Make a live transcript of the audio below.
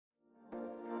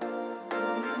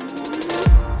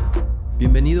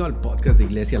Bienvenido al podcast de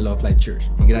Iglesia Love Life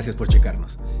Church y gracias por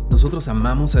checarnos. Nosotros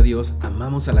amamos a Dios,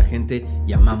 amamos a la gente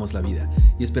y amamos la vida.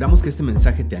 Y esperamos que este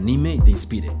mensaje te anime y te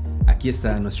inspire. Aquí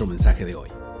está nuestro mensaje de hoy.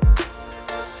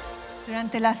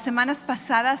 Durante las semanas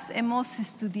pasadas hemos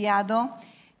estudiado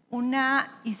una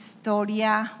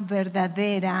historia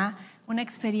verdadera, una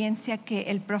experiencia que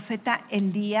el profeta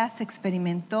Elías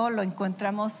experimentó. Lo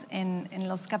encontramos en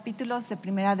los capítulos de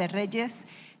Primera de Reyes.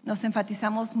 Nos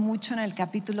enfatizamos mucho en el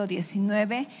capítulo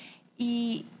 19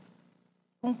 y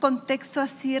un contexto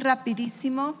así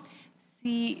rapidísimo.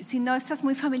 Si no estás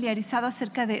muy familiarizado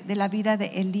acerca de la vida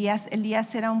de Elías,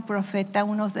 Elías era un profeta,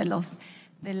 uno de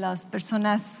las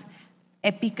personas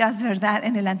épicas, ¿verdad?,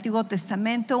 en el Antiguo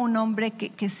Testamento, un hombre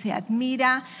que se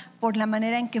admira por la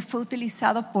manera en que fue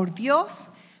utilizado por Dios,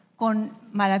 con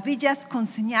maravillas, con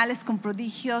señales, con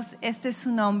prodigios. Este es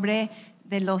un hombre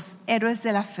de los héroes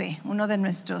de la fe, uno de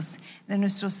nuestros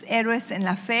héroes en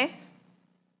la fe.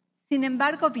 Sin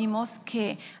embargo, vimos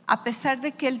que a pesar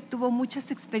de que él tuvo muchas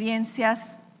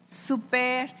experiencias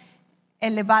súper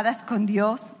elevadas con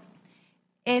Dios,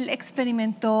 él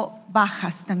experimentó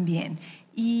bajas también.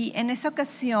 Y en esta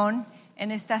ocasión,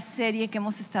 en esta serie que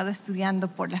hemos estado estudiando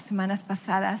por las semanas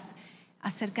pasadas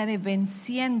acerca de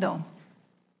venciendo,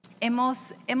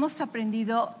 hemos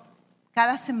aprendido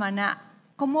cada semana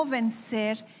cómo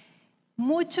vencer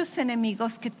muchos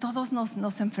enemigos que todos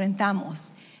nos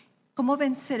enfrentamos. Cómo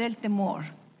vencer el temor,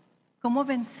 cómo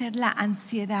vencer la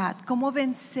ansiedad, cómo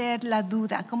vencer la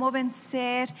duda, cómo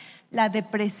vencer la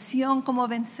depresión, cómo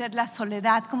vencer la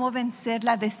soledad, cómo vencer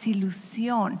la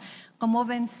desilusión, cómo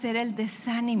vencer el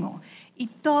desánimo. Y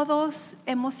todos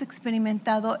hemos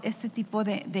experimentado este tipo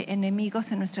de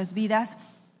enemigos en nuestras vidas.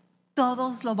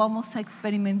 Todos lo vamos a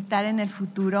experimentar en el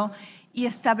futuro. Y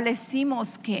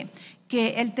establecimos que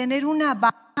el tener una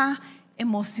baja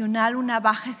emocional, una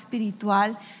baja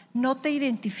espiritual, no te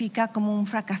identifica como un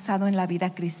fracasado en la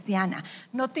vida cristiana,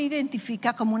 no te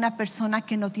identifica como una persona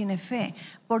que no tiene fe,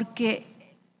 porque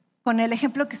con el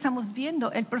ejemplo que estamos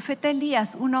viendo, el profeta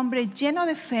Elías, un hombre lleno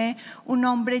de fe, un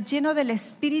hombre lleno del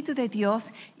Espíritu de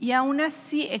Dios, y aún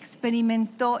así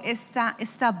experimentó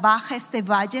esta baja, este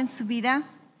valle en su vida.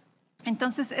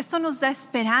 Entonces, esto nos da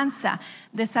esperanza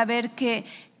de saber que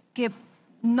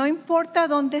no importa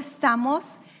dónde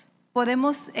estamos,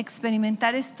 podemos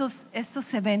experimentar estos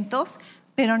eventos,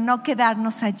 pero no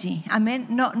quedarnos allí. Amén.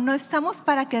 No estamos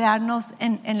para quedarnos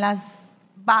en las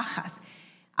bajas.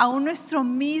 Aún nuestro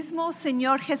mismo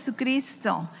Señor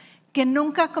Jesucristo, que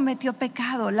nunca cometió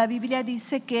pecado, la Biblia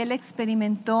dice que Él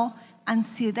experimentó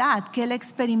ansiedad, que Él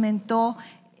experimentó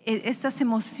estas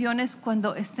emociones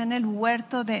cuando está en el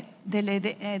huerto de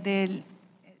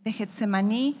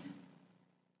Getsemaní,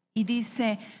 y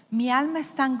dice: mi alma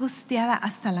está angustiada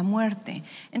hasta la muerte.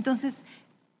 Entonces,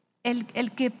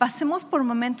 el que pasemos por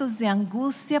momentos de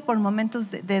angustia, por momentos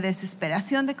de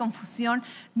desesperación, de confusión,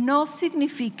 no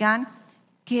significan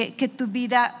que tu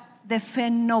vida de fe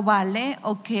no vale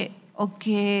o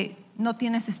que no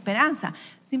tienes esperanza.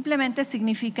 Simplemente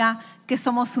significa que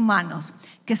somos humanos,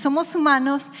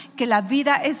 que la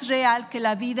vida es real, que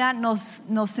la vida nos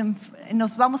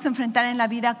vamos a enfrentar en la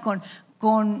vida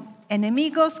con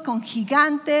enemigos, con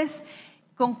gigantes,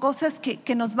 con cosas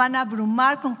que nos van a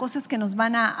abrumar, con cosas que nos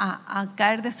van a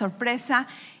caer de sorpresa.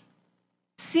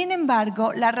 Sin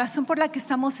embargo, la razón por la que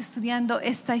estamos estudiando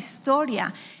esta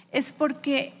historia es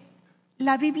porque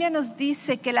la Biblia nos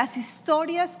dice que las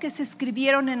historias que se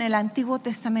escribieron en el Antiguo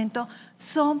Testamento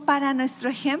son para nuestro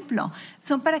ejemplo,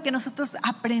 son para que nosotros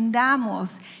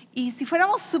aprendamos. Y si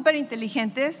fuéramos súper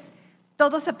inteligentes,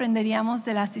 todos aprenderíamos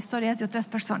de las historias de otras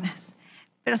personas.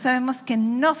 Pero sabemos que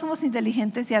no somos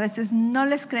inteligentes y a veces no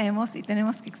les creemos y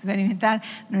tenemos que experimentar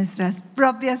nuestras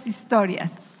propias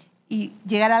historias y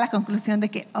llegar a la conclusión de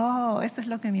que, eso es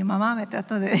lo que mi mamá me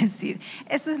trató de decir,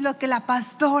 eso es lo que la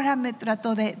pastora me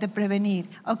trató de prevenir.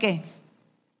 Ok,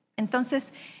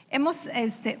 entonces hemos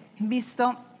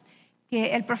visto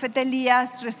que el profeta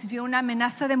Elías recibió una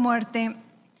amenaza de muerte.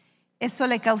 Eso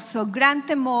le causó gran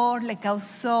temor, le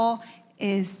causó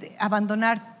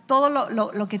abandonar todo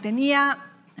lo que tenía,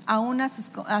 aún a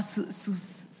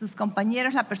sus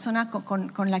compañeros, la persona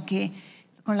con la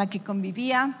que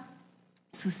convivía.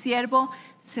 Su siervo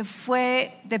se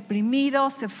fue deprimido,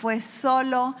 se fue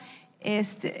solo,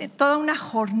 toda una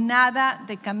jornada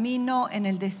de camino en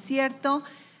el desierto.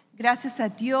 Gracias a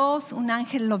Dios, un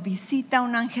ángel lo visita,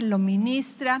 un ángel lo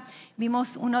ministra.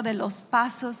 Vimos uno de los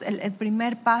pasos, el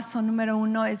primer paso, número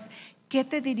 1, es: ¿qué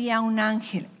te diría un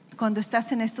ángel cuando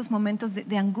estás en estos momentos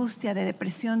de angustia, de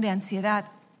depresión, de ansiedad,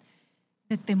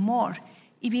 de temor?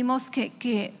 Y vimos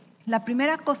que la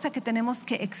primera cosa que tenemos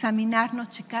que examinarnos,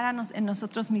 checarnos en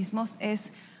nosotros mismos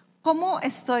es cómo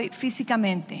estoy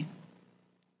físicamente.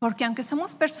 Porque aunque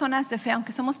somos personas de fe,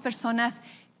 aunque somos personas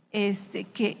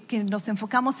que nos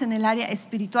enfocamos en el área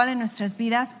espiritual en nuestras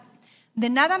vidas, de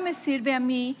nada me sirve a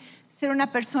mí ser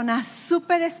una persona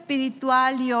súper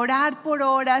espiritual y orar por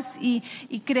horas y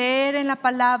creer en la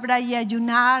palabra y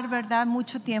ayunar, ¿verdad?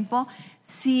 Mucho tiempo,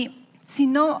 si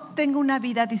no tengo una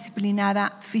vida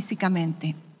disciplinada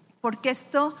físicamente, porque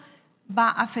esto va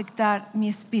a afectar mi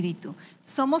espíritu.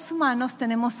 Somos humanos,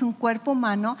 tenemos un cuerpo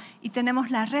humano y tenemos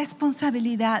la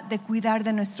responsabilidad de cuidar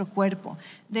de nuestro cuerpo.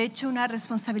 De hecho, una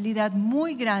responsabilidad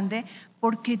muy grande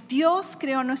porque Dios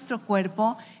creó nuestro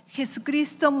cuerpo.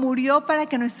 Jesucristo murió para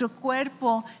que nuestro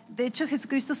cuerpo, de hecho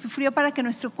Jesucristo sufrió para que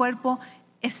nuestro cuerpo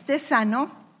esté sano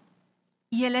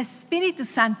y el Espíritu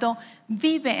Santo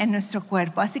vive en nuestro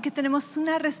cuerpo. Así que tenemos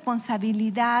una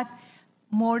responsabilidad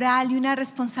moral y una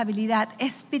responsabilidad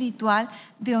espiritual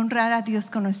de honrar a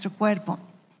Dios con nuestro cuerpo.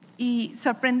 Y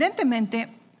sorprendentemente,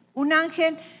 un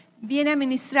ángel viene a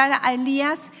ministrar a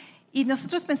Elías y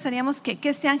nosotros pensaríamos que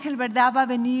este ángel, ¿verdad?, va a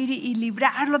venir y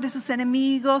librarlo de sus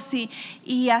enemigos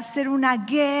y hacer una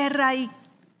guerra y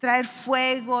traer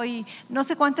fuego y no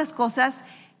sé cuántas cosas.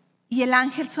 Y el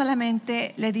ángel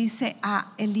solamente le dice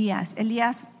a Elías,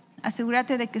 Elías,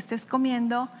 asegúrate de que estés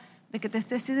comiendo, de que te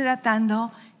estés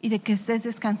hidratando y de que estés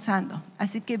descansando.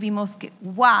 Así que vimos que,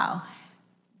 wow,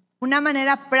 una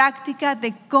manera práctica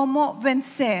de cómo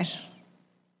vencer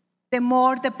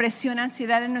temor, depresión,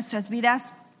 ansiedad en nuestras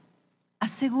vidas.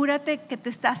 Asegúrate que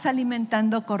te estás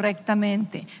alimentando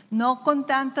correctamente, no con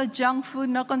tanto junk food,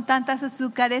 no con tantas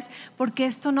azúcares, porque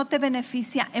esto no te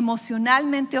beneficia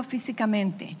emocionalmente o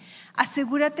físicamente.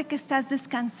 Asegúrate que estás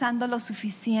descansando lo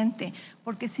suficiente,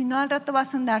 porque si no al rato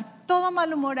vas a andar todo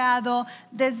malhumorado,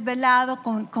 desvelado,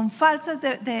 con falsas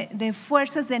de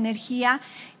fuerzas de energía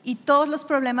y todos los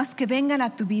problemas que vengan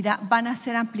a tu vida van a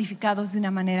ser amplificados de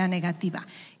una manera negativa.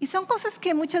 Y son cosas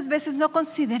que muchas veces no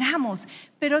consideramos,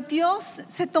 pero Dios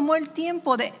se tomó el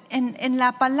tiempo en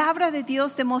la palabra de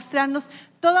Dios de mostrarnos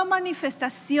toda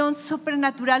manifestación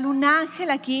sobrenatural, un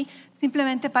ángel aquí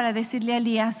simplemente para decirle a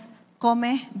Elías,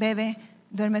 come, bebe,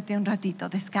 duérmete un ratito,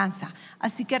 descansa.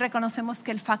 Así que reconocemos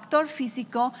que el factor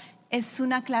físico es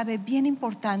una clave bien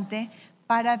importante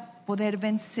para poder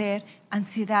vencer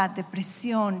ansiedad,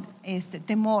 depresión,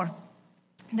 temor.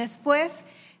 Después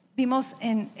vimos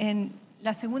en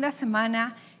la segunda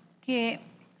semana que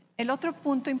el otro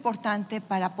punto importante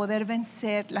para poder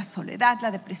vencer la soledad,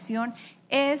 la depresión,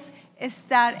 es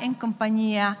estar en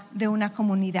compañía de una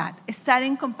comunidad, estar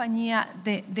en compañía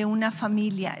de una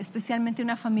familia, especialmente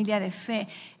una familia de fe,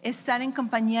 estar en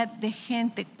compañía de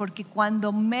gente, porque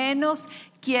cuando menos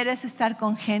quieres estar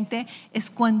con gente es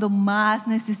cuando más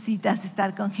necesitas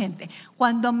estar con gente.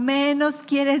 Cuando menos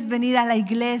quieres venir a la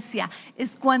iglesia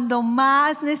es cuando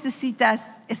más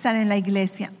necesitas estar en la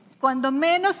iglesia. Cuando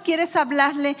menos quieres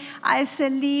hablarle a ese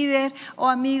líder o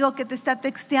amigo que te está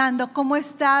texteando, ¿cómo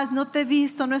estás? No te he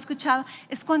visto, no he escuchado.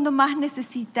 Es cuando más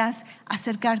necesitas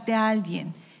acercarte a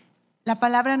alguien. La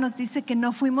palabra nos dice que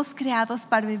no fuimos creados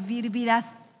para vivir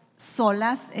vidas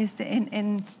solas,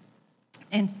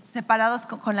 separados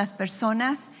con las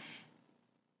personas,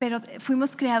 pero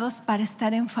fuimos creados para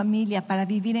estar en familia, para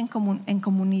vivir en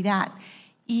comunidad.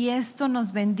 Y esto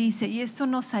nos bendice y esto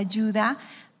nos ayuda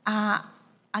a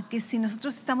que si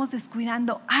nosotros estamos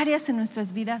descuidando áreas en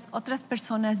nuestras vidas, otras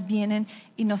personas vienen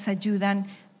y nos ayudan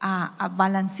a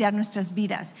balancear nuestras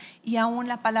vidas. Y aún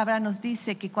la palabra nos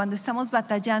dice que cuando estamos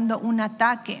batallando un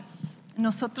ataque,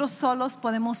 nosotros solos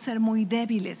podemos ser muy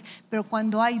débiles, pero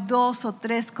cuando hay 2 o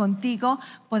 3 contigo,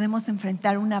 podemos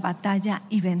enfrentar una batalla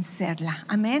y vencerla.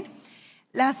 Amén.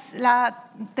 La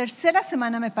tercera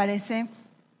semana, me parece,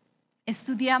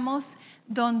 estudiamos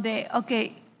donde,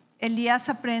 Elías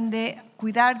aprende a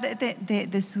cuidar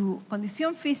de su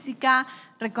condición física,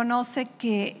 reconoce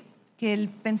que el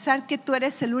pensar que tú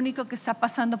eres el único que está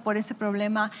pasando por ese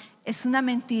problema es una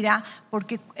mentira,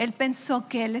 porque él pensó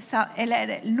que él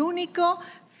era el único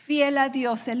fiel a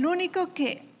Dios, el único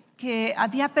que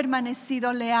había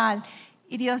permanecido leal.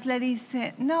 Y Dios le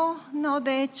dice, no,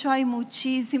 de hecho hay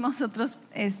muchísimos otros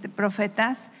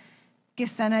profetas que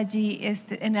están allí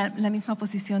en la misma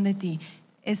posición de ti.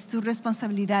 Es tu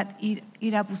responsabilidad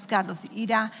ir a buscarlos,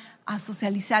 ir a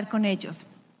socializar con ellos.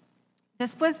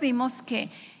 Después vimos que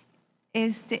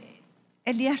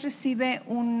Elías recibe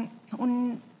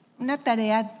una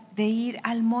tarea de ir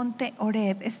al monte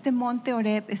Horeb. Este monte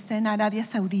Horeb está en Arabia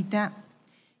Saudita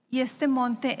y este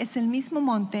monte es el mismo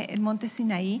monte, el monte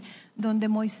Sinaí, donde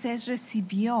Moisés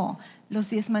recibió los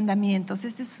 10 mandamientos.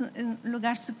 Este es un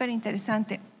lugar súper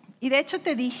interesante. Y de hecho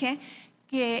te dije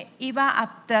que iba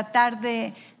a tratar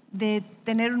de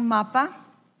tener un mapa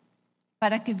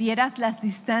para que vieras las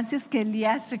distancias que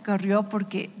Elías recorrió,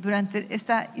 porque durante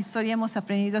esta historia hemos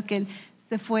aprendido que él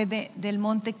se fue del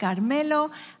Monte Carmelo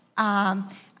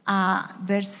a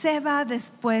Beerseba,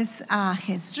 después a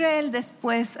Jezreel,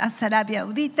 después a Sarabia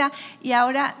Audita, y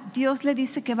ahora Dios le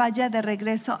dice que vaya de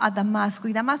regreso a Damasco.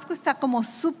 Y Damasco está como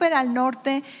súper al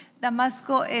norte,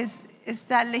 Damasco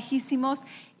está lejísimos,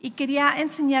 y quería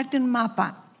enseñarte un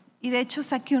mapa. Y de hecho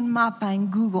saqué un mapa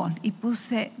en Google y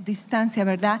puse distancia,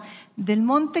 ¿verdad? Del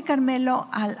Monte Carmelo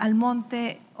al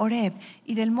Monte Horeb,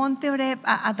 y del Monte Horeb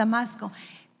a Damasco.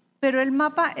 Pero el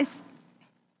mapa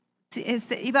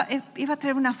iba a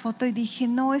traer una foto y dije,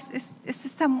 no,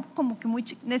 está como que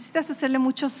necesitas hacerle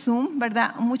mucho zoom,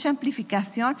 ¿verdad? Mucha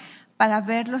amplificación para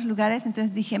ver los lugares.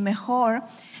 Entonces dije, mejor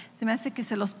se me hace que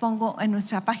se los pongo en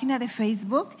nuestra página de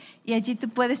Facebook, y allí tú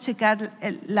puedes checar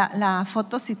la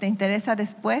foto si te interesa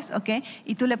después, ¿ok?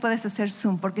 Y tú le puedes hacer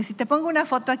zoom, porque si te pongo una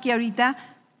foto aquí ahorita,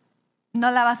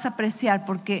 no la vas a apreciar,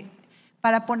 porque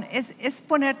es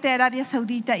ponerte Arabia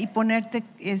Saudita y ponerte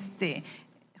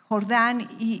Jordán,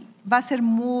 y va a ser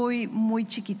muy, muy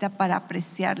chiquita para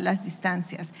apreciar las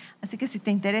distancias. Así que si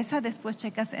te interesa, después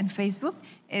checas en Facebook,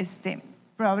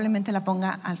 probablemente la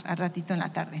ponga al ratito en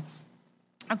la tarde.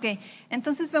 Ok,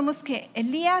 entonces vemos que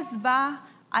Elías va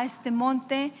a este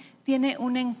monte, tiene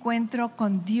un encuentro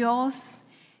con Dios,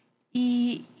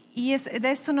 y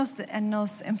de esto nos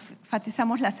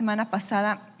enfatizamos la semana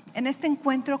pasada. En este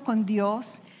encuentro con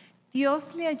Dios,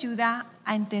 Dios le ayuda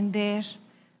a entender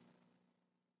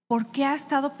por qué ha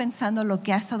estado pensando lo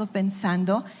que ha estado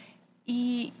pensando,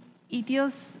 y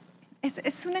Dios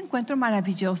es un encuentro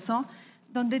maravilloso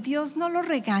donde Dios no lo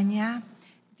regaña.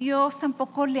 Dios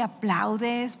tampoco le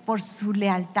aplaudes por su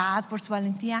lealtad, por su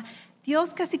valentía.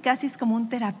 Dios casi es como un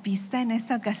terapista en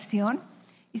esta ocasión,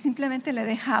 y simplemente le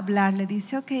deja hablar. Le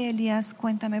dice, ok, Elías,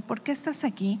 cuéntame, ¿por qué estás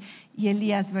aquí? Y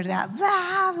Elías, ¿verdad?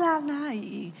 Bla, bla, bla,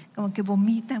 y como que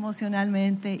vomita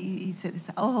emocionalmente y se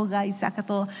desahoga y saca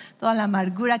toda la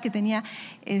amargura que tenía.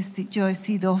 Yo he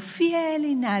sido fiel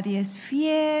y nadie es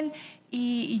fiel.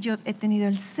 Y yo he tenido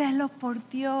el celo por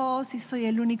Dios y soy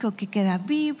el único que queda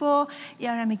vivo, y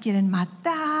ahora me quieren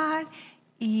matar.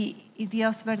 Y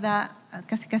Dios, ¿verdad?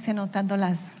 Casi anotando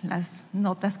las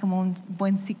notas como un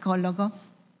buen psicólogo.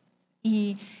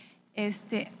 Y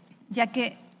ya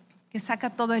que saca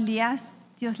todo Elías,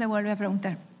 Dios le vuelve a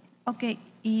preguntar, ok,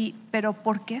 pero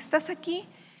 ¿por qué estás aquí?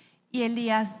 Y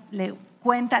Elías le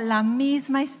cuenta la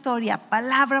misma historia,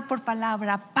 palabra por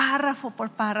palabra, párrafo por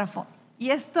párrafo. Y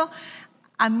esto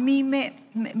a mí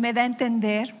me da a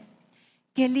entender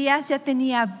que Elías ya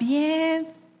tenía bien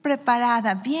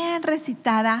preparada, bien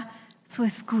recitada su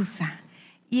excusa.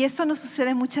 Y esto nos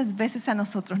sucede muchas veces a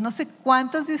nosotros. No sé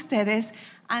cuántos de ustedes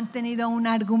han tenido un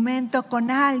argumento con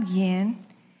alguien,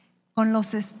 con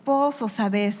los esposos a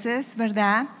veces,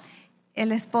 ¿verdad?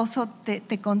 El esposo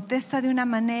te contesta de una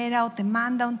manera o te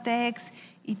manda un text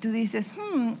y tú dices,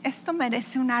 esto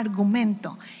merece un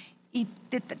argumento. Y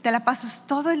te la pasas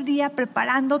todo el día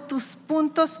preparando tus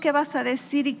puntos, qué vas a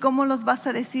decir y cómo los vas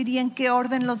a decir y en qué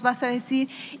orden los vas a decir,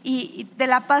 y te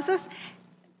la pasas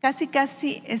casi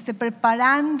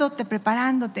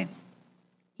preparándote.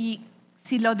 Y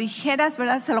si lo dijeras,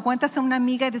 ¿verdad? Se lo cuentas a una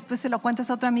amiga y después se lo cuentas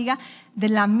a otra amiga de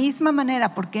la misma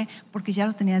manera. ¿Por qué? Porque ya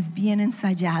lo tenías bien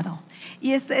ensayado.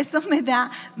 Y eso me da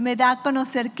a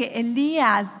conocer que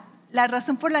Elías, la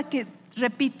razón por la que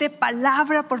repite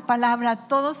palabra por palabra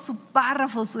todo su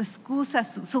párrafo, su excusa,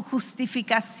 su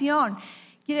justificación,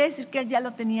 quiere decir que él ya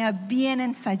lo tenía bien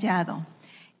ensayado.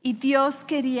 Y Dios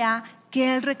quería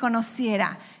que él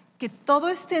reconociera que todo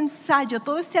este ensayo,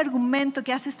 todo este argumento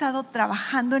que has estado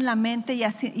trabajando en la mente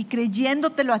y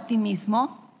creyéndotelo a ti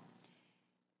mismo,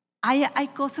 hay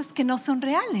cosas que no son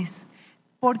reales.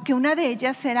 Porque una de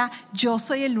ellas era, yo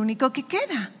soy el único que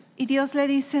queda. Y Dios le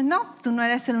dice, no, tú no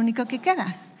eres el único que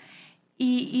quedas.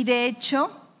 Y de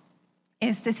hecho,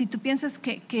 si tú piensas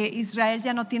que Israel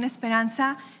ya no tiene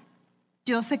esperanza,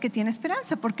 yo sé que tiene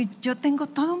esperanza, porque yo tengo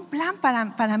todo un plan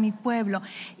para mi pueblo.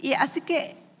 Y así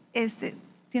que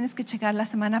tienes que checar la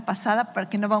semana pasada,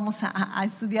 porque no vamos a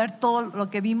estudiar todo lo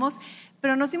que vimos,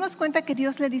 pero nos dimos cuenta que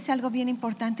Dios le dice algo bien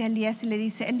importante a Elías, y le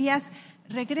dice, Elías,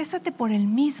 regrésate por el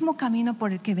mismo camino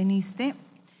por el que viniste,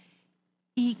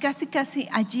 y casi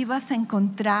allí vas a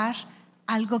encontrar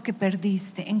algo que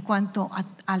perdiste en cuanto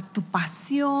a tu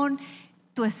pasión,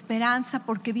 tu esperanza,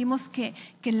 porque vimos que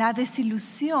la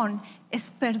desilusión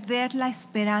es perder la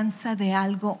esperanza de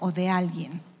algo o de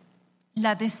alguien.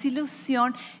 La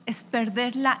desilusión es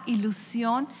perder la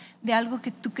ilusión de algo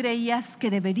que tú creías que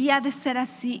debería de ser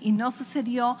así y no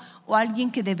sucedió, o alguien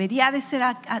que debería de ser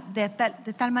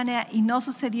de tal manera y no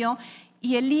sucedió.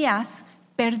 Y Elías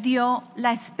perdió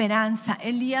la esperanza,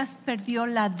 Elías perdió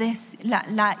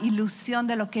la ilusión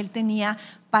de lo que él tenía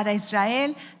para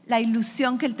Israel, la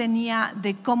ilusión que él tenía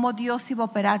de cómo Dios iba a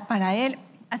operar para él.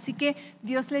 Así que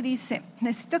Dios le dice: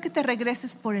 necesito que te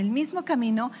regreses por el mismo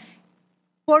camino,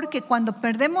 porque cuando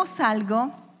perdemos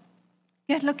algo,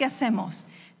 ¿qué es lo que hacemos?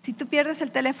 Si tú pierdes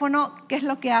el teléfono, ¿qué es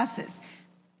lo que haces?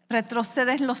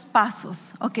 Retrocedes los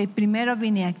pasos. Ok, primero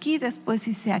vine aquí, después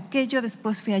hice aquello,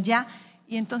 después fui allá,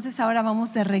 y entonces ahora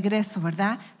vamos de regreso,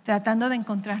 ¿verdad? Tratando de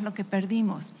encontrar lo que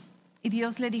perdimos. Y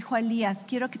Dios le dijo a Elías: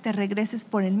 quiero que te regreses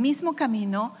por el mismo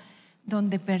camino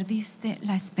donde perdiste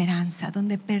la esperanza,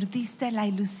 donde perdiste la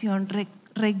ilusión.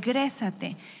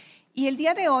 Regrésate. Y el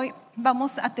día de hoy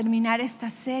vamos a terminar esta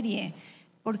serie,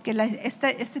 porque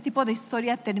este tipo de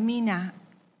historia termina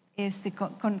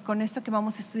con esto que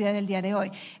vamos a estudiar el día de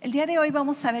hoy. El día de hoy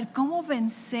vamos a ver cómo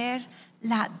vencer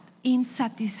la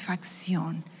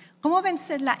insatisfacción. ¿Cómo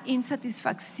vencer la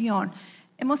insatisfacción?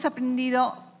 Hemos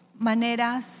aprendido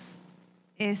maneras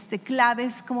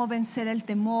claves: cómo vencer el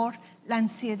temor, la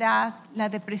ansiedad, la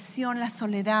depresión, la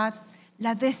soledad,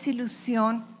 la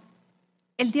desilusión.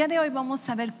 El día de hoy vamos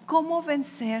a ver cómo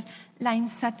vencer la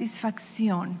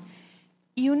insatisfacción.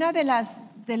 Y una de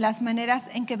las maneras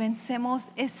en que vencemos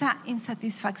esa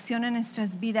insatisfacción en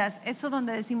nuestras vidas, eso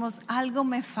donde decimos: algo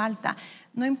me falta,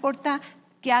 no importa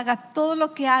que haga todo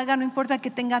lo que haga, no importa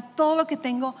que tenga todo lo que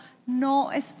tengo,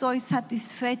 no estoy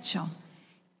satisfecho.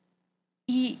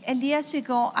 Y Elías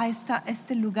llegó a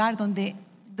este lugar donde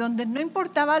no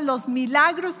importaba los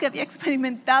milagros que había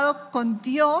experimentado con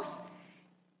Dios,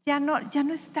 ya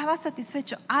no estaba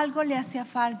satisfecho, algo le hacía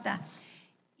falta.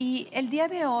 Y el día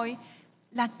de hoy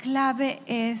la clave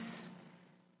es: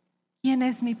 ¿quién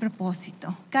es mi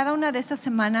propósito? Cada una de estas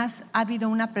semanas ha habido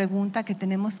una pregunta que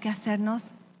tenemos que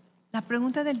hacernos. La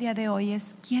pregunta del día de hoy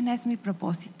es: ¿quién es mi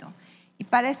propósito? Y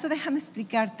para eso déjame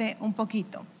explicarte un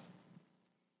poquito.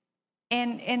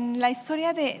 En la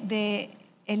historia de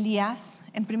Elías,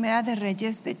 en Primera de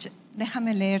Reyes, de hecho,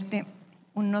 déjame leerte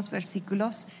unos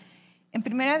versículos. En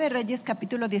Primera de Reyes,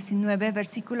 capítulo 19,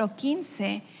 versículo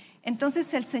 15,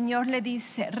 entonces el Señor le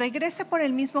dice: regresa por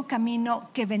el mismo camino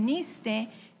que viniste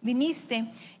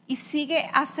y sigue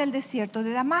hasta el desierto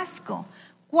de Damasco.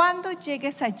 Cuando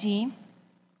llegues allí,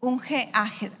 unge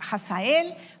a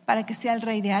Hazael para que sea el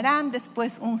rey de Aram,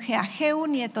 después unge a Jehú,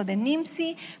 nieto de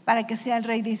Nimsi, para que sea el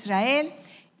rey de Israel,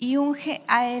 y unge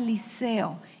a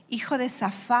Eliseo, hijo de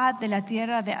Safat, de la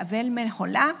tierra de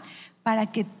Abel-Meholá, para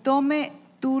que tome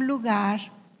tu lugar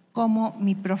como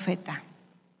mi profeta.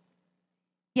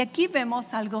 Y aquí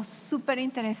vemos algo súper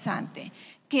interesante,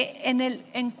 que en el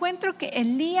encuentro que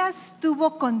Elías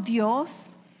tuvo con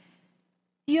Dios,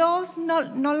 Dios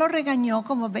no lo regañó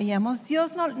como veíamos.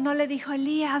 Dios no le dijo: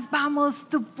 Elías, vamos,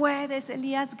 tú puedes.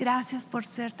 Elías, gracias por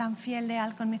ser tan fiel,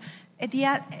 leal conmigo.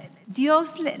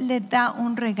 Dios le da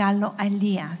un regalo a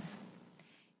Elías.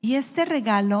 Y este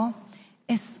regalo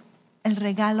es el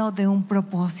regalo de un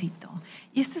propósito.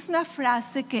 Y esta es una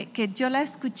frase que yo la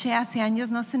escuché hace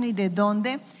años, no sé ni de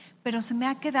dónde, pero se me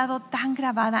ha quedado tan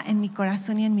grabada en mi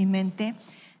corazón y en mi mente,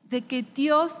 de que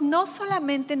Dios no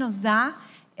solamente nos da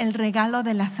el regalo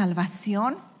de la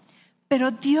salvación,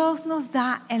 pero Dios nos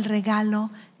da el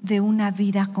regalo de una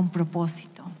vida con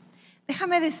propósito.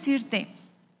 Déjame decirte,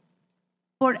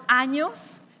 por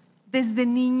años, desde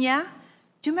niña,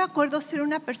 yo me acuerdo ser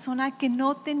una persona que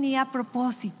no tenía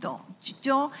propósito.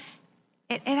 Yo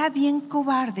era bien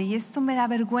cobarde, y esto me da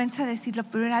vergüenza decirlo,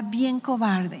 pero era bien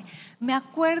cobarde. Me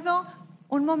acuerdo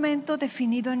un momento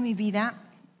definido en mi vida,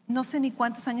 no sé ni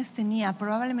cuántos años tenía,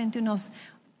 probablemente unos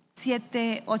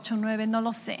 7, 8, 9, no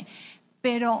lo sé,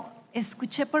 pero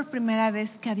escuché por primera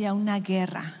vez que había una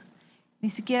guerra, ni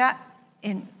siquiera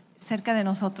cerca de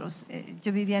nosotros.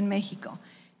 Yo vivía en México,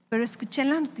 pero escuché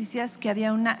en las noticias que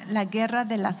había la guerra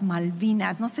de las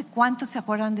Malvinas. No sé cuántos se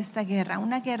acuerdan de esta guerra,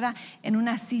 una guerra en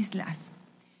unas islas.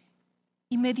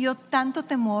 Y me dio tanto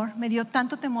temor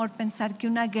pensar que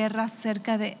una guerra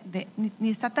cerca ni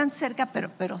está tan cerca,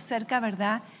 pero cerca,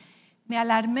 ¿verdad? Me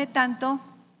alarmé tanto,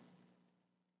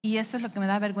 y eso es lo que me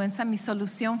da vergüenza. Mi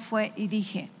solución fue, y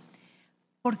dije: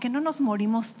 ¿por qué no nos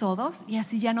morimos todos y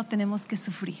así ya no tenemos que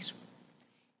sufrir?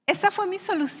 Esa fue mi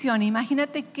solución.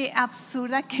 Imagínate qué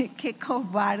absurda, qué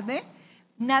cobarde,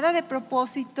 nada de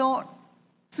propósito,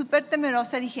 súper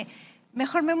temerosa. Dije: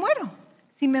 mejor me muero.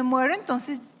 Si me muero,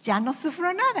 entonces ya no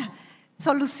sufro nada.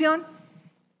 Solución.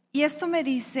 Y esto me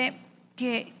dice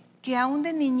que aún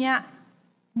de niña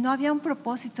no había un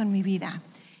propósito en mi vida.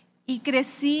 Y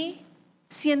crecí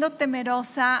siendo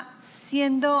temerosa,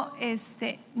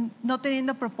 no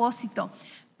teniendo propósito.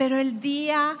 Pero el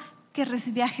día que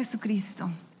recibí a Jesucristo,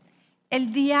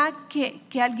 el día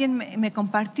que alguien me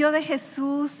compartió de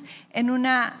Jesús en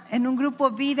un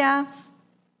grupo vida,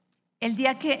 el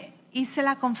día que hice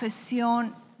la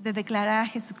confesión de declarar a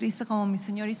Jesucristo como mi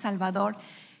Señor y Salvador,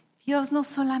 Dios no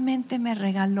solamente me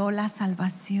regaló la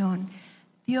salvación,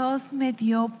 Dios me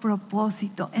dio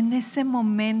propósito. En ese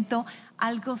momento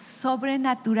algo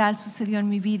sobrenatural sucedió en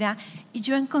mi vida y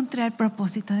yo encontré el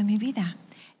propósito de mi vida.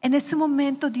 En ese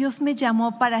momento Dios me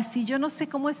llamó para sí. Yo no sé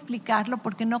cómo explicarlo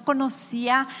porque no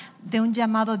conocía de un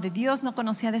llamado de Dios, no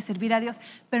conocía de servir a Dios,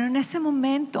 pero en ese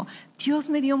momento Dios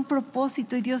me dio un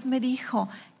propósito y Dios me dijo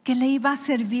que le iba a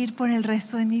servir por el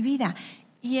resto de mi vida.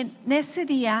 Y en ese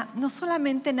día no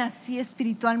solamente nací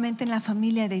espiritualmente en la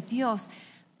familia de Dios,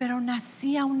 pero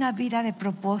nací a una vida de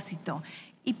propósito.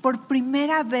 Y por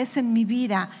primera vez en mi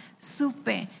vida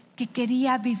supe que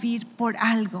quería vivir por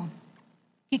algo,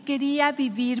 que quería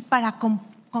vivir para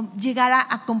llegar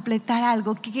a completar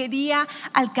algo, que quería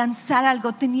alcanzar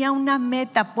algo, tenía una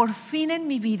meta. Por fin en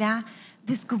mi vida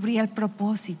descubrí el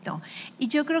propósito. Y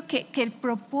yo creo que el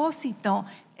propósito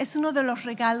es uno de los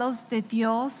regalos de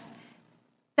Dios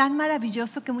tan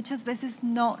maravilloso que muchas veces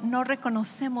no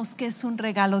reconocemos que es un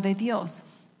regalo de Dios.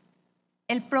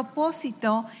 El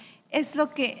propósito es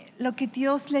lo que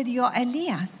Dios le dio a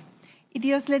Elías. Y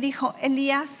Dios le dijo: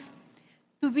 Elías,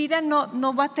 tu vida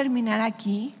no va a terminar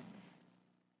aquí.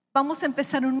 Vamos a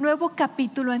empezar un nuevo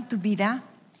capítulo en tu vida.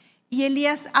 Y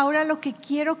Elías, ahora lo que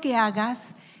quiero que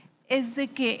hagas es de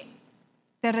que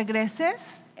te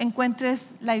regreses,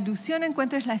 encuentres la ilusión,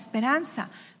 encuentres la esperanza.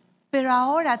 Pero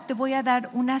ahora te voy a dar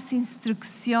unas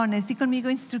instrucciones. Di conmigo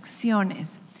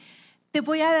instrucciones. Te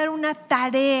voy a dar una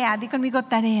tarea. Di conmigo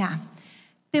tarea.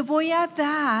 Te voy a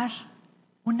dar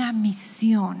una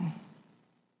misión.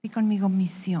 Di conmigo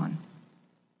misión.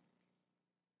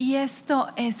 Y esto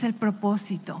es el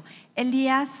propósito.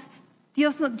 Elías,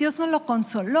 Dios no lo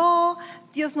consoló,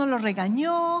 Dios no lo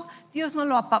regañó, Dios no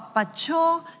lo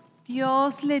apapachó.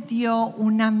 Dios le dio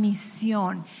una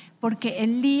misión. Porque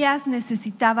Elías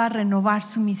necesitaba renovar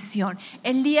su misión.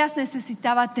 Elías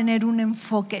necesitaba tener un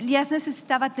enfoque. Elías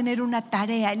necesitaba tener una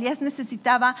tarea. Elías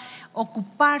necesitaba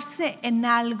ocuparse en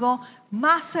algo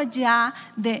más allá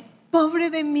de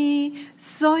pobre de mí,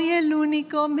 soy el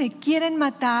único, me quieren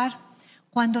matar.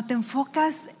 Cuando te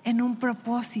enfocas en un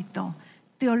propósito,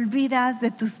 te olvidas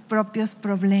de tus propios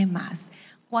problemas.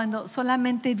 Cuando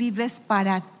solamente vives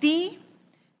para ti,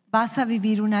 vas a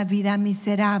vivir una vida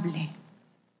miserable.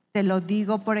 Te lo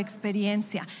digo por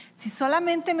experiencia. Si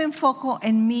solamente me enfoco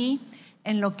en mí,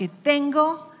 en lo que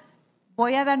tengo,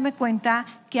 voy a darme cuenta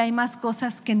que hay más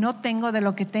cosas que no tengo de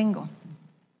lo que tengo.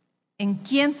 En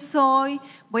quién soy,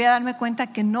 voy a darme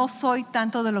cuenta que no soy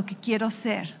tanto de lo que quiero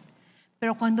ser.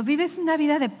 Pero cuando vives una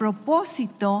vida de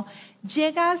propósito,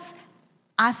 llegas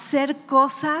a hacer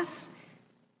cosas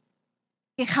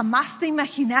que jamás te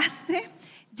imaginaste.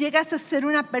 Llegas a ser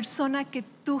una persona que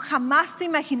tú jamás te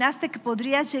imaginaste que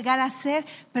podrías llegar a ser,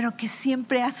 pero que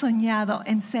siempre has soñado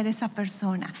en ser esa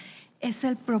persona. Es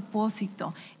el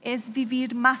propósito, es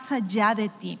vivir más allá de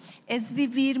ti, es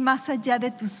vivir más allá de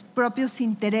tus propios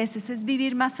intereses, es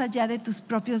vivir más allá de tus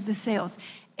propios deseos,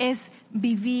 es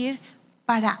vivir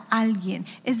para alguien,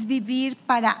 es vivir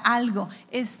para algo,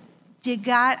 es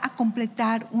llegar a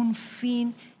completar un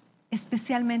fin,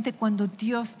 especialmente cuando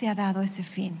Dios te ha dado ese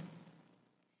fin.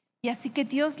 Y así que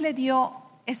Dios le dio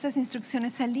estas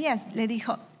instrucciones a Elías. Le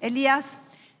dijo: Elías,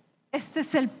 este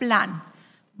es el plan.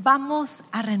 Vamos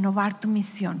a renovar tu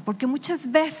misión. Porque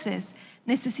muchas veces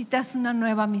necesitas una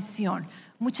nueva misión.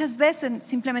 Muchas veces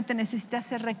simplemente necesitas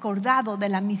ser recordado de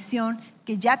la misión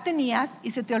que ya tenías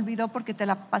y se te olvidó porque te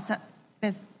la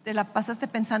pasaste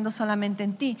pensando solamente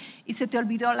en ti. Y se te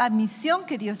olvidó la misión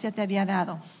que Dios ya te había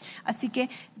dado. Así que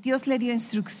Dios le dio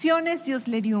instrucciones, Dios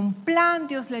le dio un plan,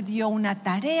 Dios le dio una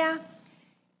tarea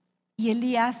y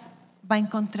Elías va a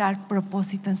encontrar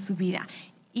propósito en su vida.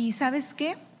 Y ¿sabes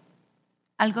qué?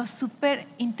 Algo súper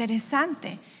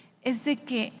interesante es de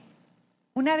que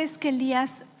una vez que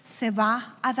Elías se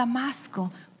va a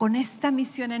Damasco con esta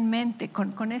misión en mente,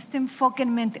 con este enfoque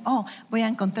en mente, voy a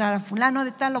encontrar a fulano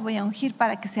de tal, lo voy a ungir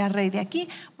para que sea rey de aquí,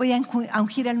 voy a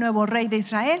ungir al nuevo rey de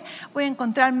Israel, voy a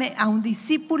encontrarme a un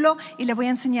discípulo y le voy a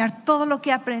enseñar todo lo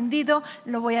que he aprendido,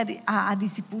 lo voy a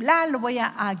discipular, lo voy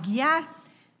a guiar.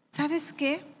 ¿Sabes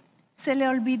qué? Se le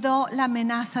olvidó la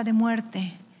amenaza de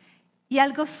muerte. Y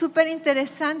algo súper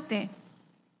interesante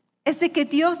es de que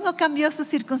Dios no cambió sus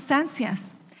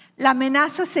circunstancias. La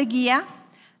amenaza seguía.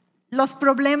 los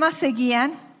problemas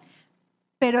seguían,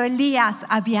 pero Elías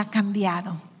había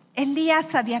cambiado.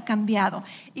 Elías había cambiado.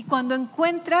 Y cuando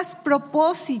encuentras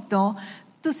propósito,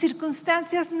 tus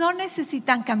circunstancias no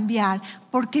necesitan cambiar,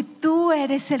 porque tú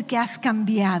eres el que has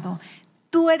cambiado.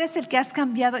 Tú eres el que has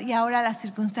cambiado y ahora las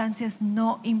circunstancias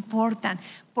no importan,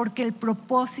 porque el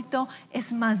propósito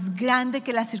es más grande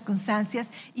que las circunstancias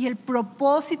y el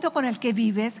propósito con el que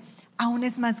vives aún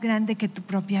es más grande que tu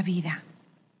propia vida.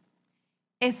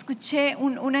 Escuché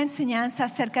una enseñanza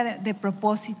acerca de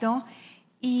propósito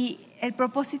y el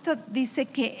propósito dice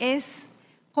que es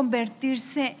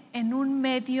convertirse en un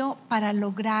medio para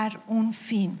lograr un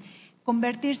fin.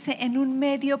 Convertirse en un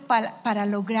medio para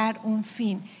lograr un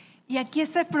fin. Y aquí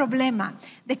está el problema,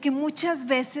 de que muchas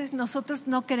veces nosotros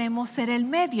no queremos ser el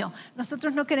medio,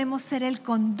 nosotros no queremos ser el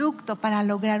conducto para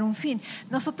lograr un fin,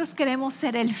 nosotros queremos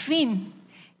ser el fin.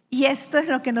 Y esto es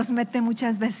lo que nos mete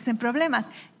muchas veces en problemas.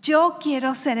 Yo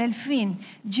quiero ser el fin,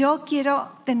 yo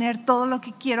quiero tener todo lo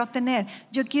que quiero tener,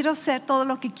 yo quiero ser todo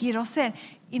lo que quiero ser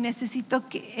y necesito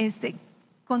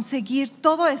conseguir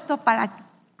todo esto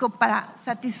para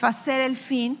satisfacer el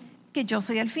fin, que yo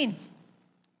soy el fin.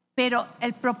 Pero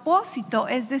el propósito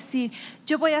es decir,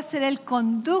 yo voy a ser el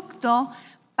conducto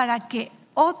para que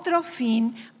otro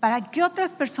fin, para que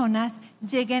otras personas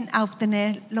lleguen a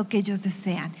obtener lo que ellos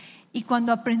desean. Y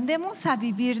cuando aprendemos a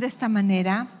vivir de esta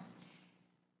manera,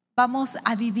 vamos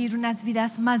a vivir unas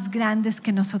vidas más grandes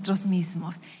que nosotros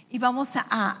mismos. Y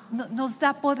nos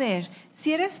da poder.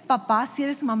 Si eres papá, si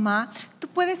eres mamá, tú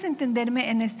puedes entenderme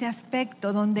en este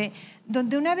aspecto, donde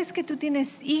una vez que tú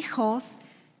tienes hijos,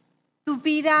 tu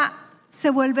vida se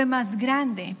vuelve más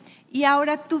grande y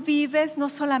ahora tú vives no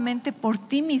solamente por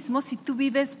ti mismo, sino tú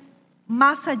vives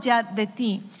más allá de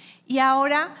ti. Y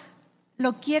ahora,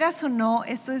 lo quieras o no,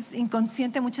 esto es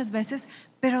inconsciente muchas veces,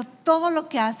 pero todo lo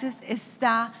que haces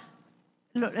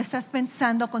lo estás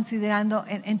pensando, considerando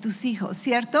en tus hijos,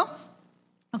 ¿cierto?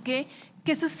 ¿Ok?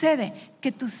 ¿Qué sucede?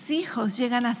 Que tus hijos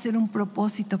llegan a ser un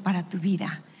propósito para tu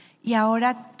vida y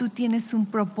ahora tú tienes un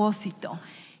propósito.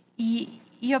 Y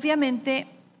obviamente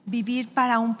vivir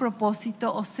para un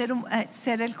propósito o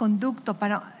ser el conducto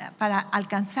para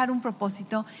alcanzar un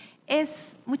propósito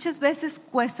muchas veces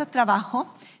cuesta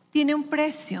trabajo, tiene un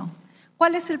precio.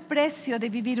 ¿Cuál es el precio de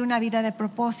vivir una vida de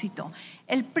propósito?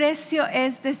 El precio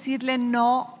es decirle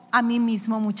no a mí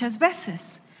mismo muchas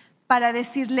veces para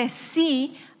decirle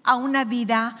sí a una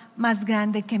vida más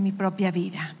grande que mi propia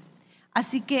vida.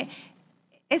 Así que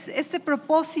este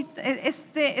propósito,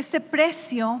 este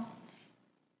precio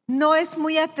no es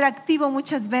muy atractivo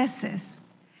muchas veces,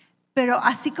 pero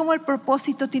así como el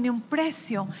propósito tiene un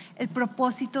precio, el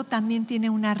propósito también tiene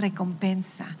una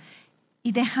recompensa.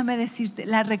 Y déjame decirte,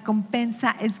 la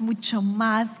recompensa es mucho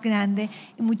más grande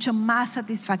y mucho más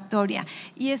satisfactoria.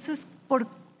 Y eso es por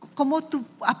cómo tú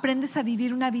aprendes a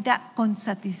vivir una vida con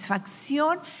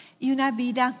satisfacción y una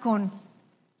vida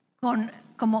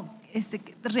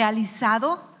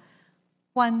realizado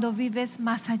cuando vives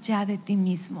más allá de ti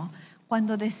mismo.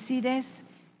 Cuando decides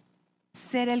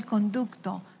ser el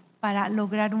conducto para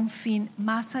lograr un fin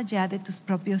más allá de tus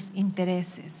propios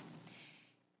intereses.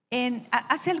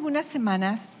 Hace algunas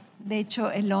semanas, de hecho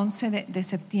el 11 de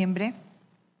septiembre,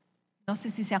 no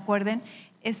sé si se acuerdan,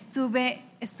 estuve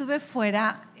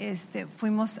fuera,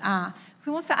 fuimos a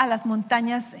las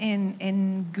montañas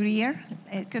en Greer,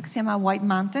 creo que se llama White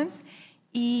Mountains,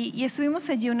 y estuvimos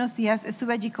allí unos días.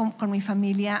 Estuve allí con mi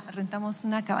familia, rentamos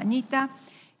una cabañita.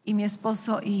 Y mi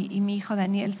esposo y mi hijo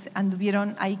Daniel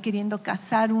anduvieron ahí queriendo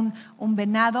cazar un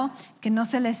venado que no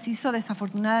se les hizo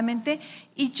desafortunadamente.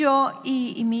 Y yo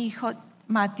y mi hijo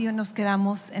Matthew nos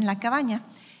quedamos en la cabaña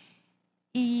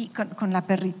y con la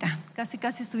perrita. Casi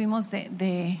estuvimos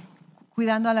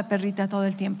cuidando a la perrita todo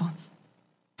el tiempo.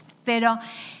 Pero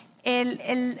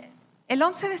el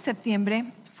 11 de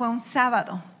septiembre fue un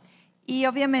sábado. Y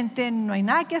obviamente no hay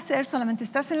nada que hacer, solamente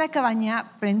estás en la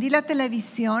cabaña, prendí la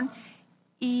televisión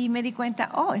y me di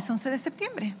cuenta, es 11 de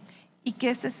septiembre. ¿Y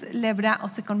qué se celebra o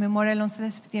se conmemora el 11 de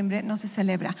septiembre? No se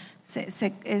celebra.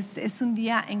 Es un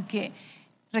día en que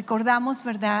recordamos,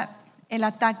 ¿verdad?, el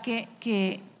ataque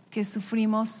que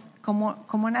sufrimos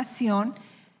como nación,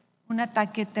 un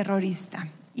ataque terrorista.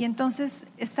 Y entonces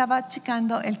estaba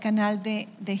checando el canal de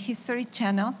History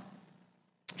Channel,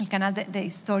 el canal de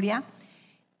historia,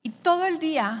 y todo el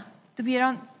día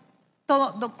tuvieron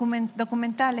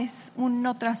documentales,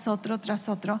 uno tras otro,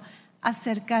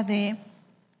 acerca de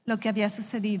lo que había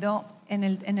sucedido en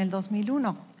el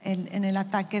 2001, en el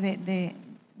ataque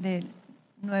del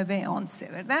 9/11,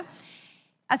 ¿verdad?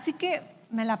 Así que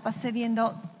me la pasé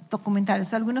viendo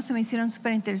documentales. Algunos se me hicieron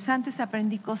súper interesantes,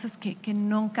 aprendí cosas que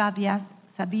nunca había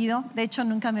sabido. De hecho,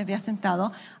 nunca me había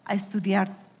sentado a estudiar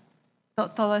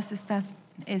todas estas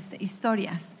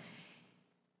historias.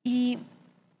 Y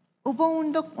hubo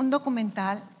un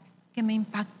documental que me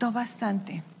impactó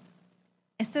bastante.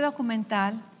 Este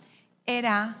documental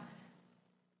era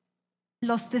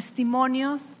los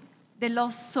testimonios de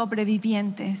los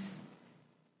sobrevivientes,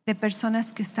 de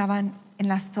personas que estaban en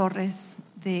las torres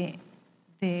de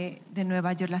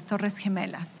Nueva York, las Torres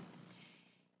Gemelas.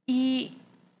 Y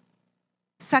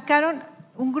sacaron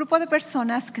un grupo de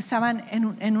personas que estaban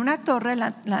en una torre,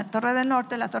 la Torre del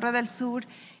Norte, la Torre del Sur,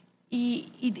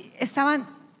 y estaban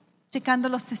checando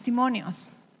los testimonios.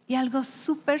 Y algo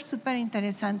súper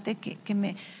interesante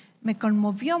que me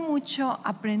conmovió mucho,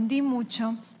 aprendí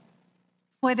mucho,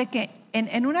 fue de que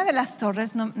en una de las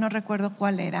torres, no recuerdo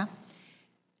cuál era,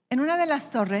 en una de las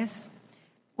torres,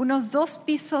 unos 2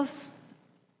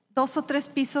 o 3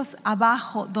 pisos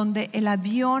abajo, donde el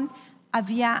avión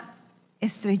había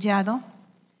estrellado,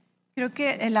 creo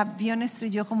que el avión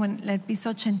estrelló como en el piso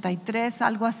 83,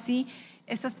 algo así.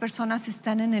 Estas personas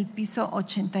están en el piso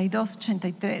 82,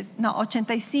 83, no,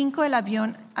 85 el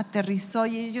avión aterrizó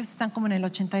y ellos están como en el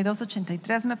 82,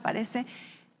 83 me parece.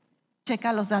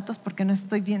 Checa los datos porque no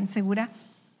estoy bien segura.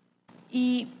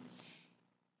 Y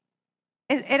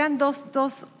eran dos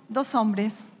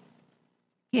hombres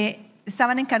que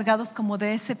estaban encargados como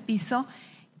de ese piso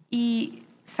y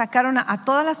sacaron a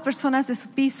todas las personas de su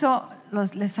piso,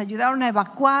 les ayudaron a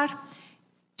evacuar,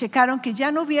 checaron que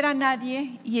ya no hubiera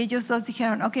nadie y ellos dos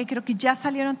dijeron, ok, creo que ya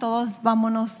salieron todos,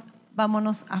 vámonos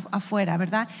afuera,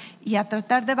 ¿verdad? Y a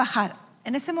tratar de bajar.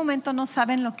 En ese momento no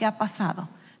saben lo que ha pasado.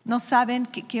 No saben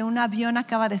que un avión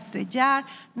acaba de estrellar,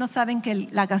 no saben que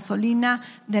la gasolina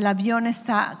del avión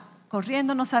está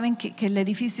corriendo, no saben que el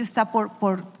edificio está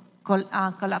por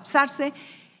colapsarse.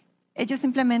 Ellos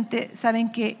simplemente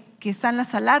saben que están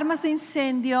las alarmas de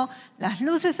incendio, las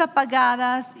luces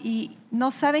apagadas y no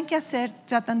saben qué hacer,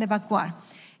 tratan de evacuar.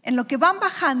 En lo que van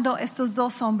bajando, estos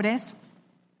 2 hombres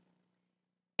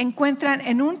encuentran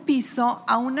en un piso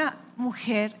a una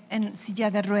mujer en silla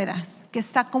de ruedas que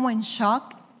está como en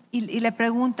shock y le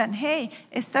preguntan, hey,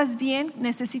 ¿estás bien?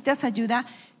 ¿Necesitas ayuda?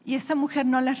 Y esta mujer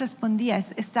no les respondía,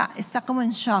 está como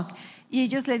en shock. Y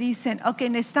ellos le dicen, ok,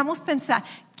 necesitamos pensar,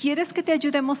 ¿quieres que te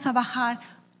ayudemos a bajar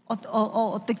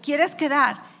o te quieres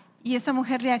quedar? Y esa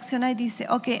mujer reacciona y dice,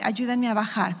 ok, ayúdenme a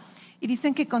bajar. Y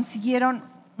dicen que consiguieron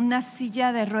una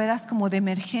silla de ruedas como de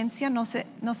emergencia, no sé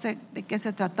de qué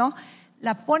se trató,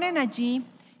 la ponen allí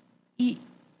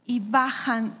y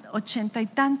bajan 80 y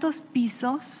tantos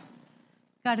pisos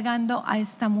cargando a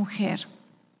esta mujer.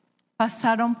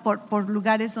 Pasaron por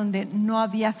lugares donde no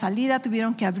había salida,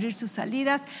 tuvieron que abrir sus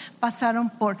salidas,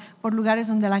 pasaron por lugares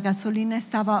donde la gasolina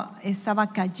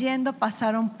estaba cayendo,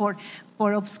 pasaron por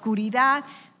obscuridad,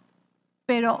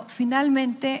 pero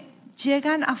finalmente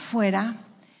llegan afuera,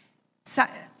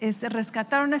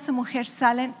 rescataron a esa mujer,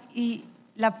 salen y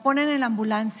la ponen en la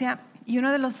ambulancia y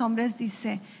uno de los hombres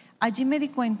dice, allí me di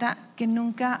cuenta que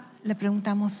nunca le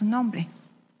preguntamos su nombre.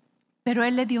 Pero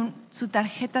él le dio su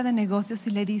tarjeta de negocios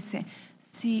y le dice,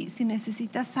 si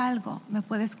necesitas algo, me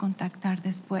puedes contactar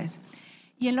después.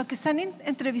 Y en lo que están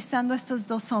entrevistando a estos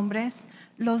 2 hombres,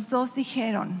 los 2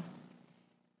 dijeron,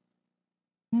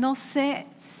 no sé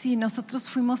si nosotros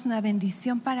fuimos una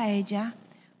bendición para ella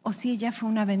o si ella fue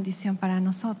una bendición para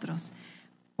nosotros.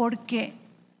 Porque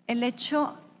el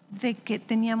hecho de que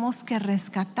teníamos que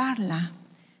rescatarla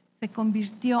se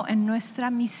convirtió en nuestra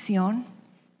misión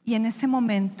y en ese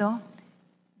momento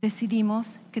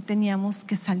decidimos que teníamos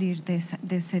que salir de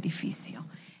ese edificio.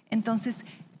 Entonces,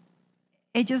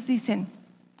 ellos dicen,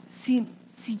 si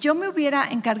yo me hubiera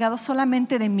encargado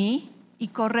solamente de mí y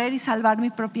correr y salvar mi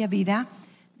propia vida,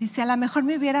 dice, a lo mejor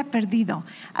me hubiera perdido,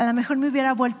 a lo mejor me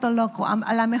hubiera vuelto loco,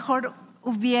 a lo mejor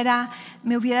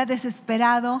me hubiera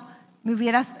desesperado, me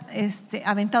hubiera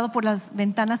aventado por las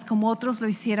ventanas como otros lo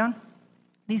hicieron.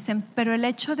 Dicen, pero el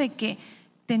hecho de que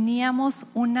teníamos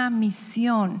una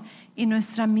misión y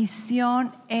nuestra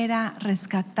misión era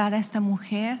rescatar a esta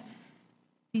mujer,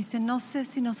 dice, no sé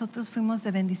si nosotros fuimos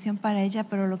de bendición para ella,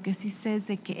 pero lo que sí sé es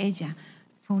de que ella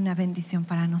fue una bendición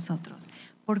para nosotros,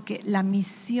 porque la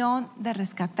misión de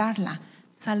rescatarla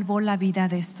salvó la vida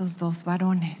de estos 2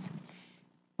 varones.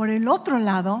 Por el otro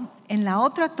lado, en la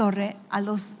otra torre, a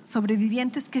los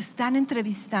sobrevivientes que están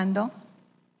entrevistando,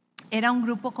 era un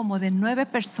grupo como de 9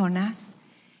 personas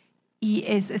y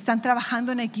están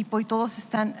trabajando en equipo y todos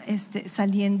están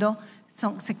saliendo,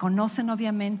 se conocen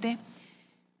obviamente.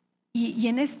 Y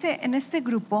en este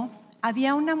grupo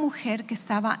había una mujer que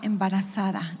estaba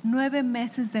embarazada, 9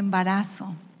 meses de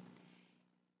embarazo.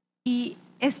 Y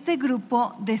este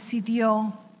grupo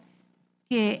decidió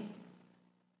que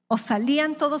o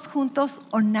salían todos juntos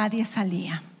o nadie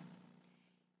salía.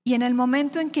 Y en el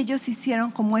momento en que ellos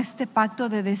hicieron como este pacto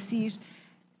de decir,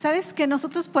 ¿sabes qué?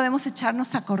 Nosotros podemos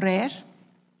echarnos a correr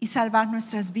y salvar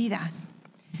nuestras vidas,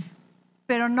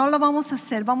 pero no lo vamos a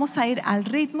hacer. Vamos a ir al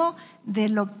ritmo de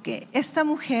lo que esta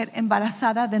mujer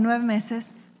embarazada de 9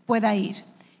 meses pueda ir.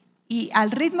 Y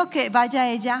al ritmo que vaya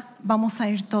ella, vamos a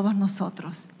ir todos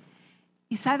nosotros.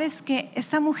 Y sabes que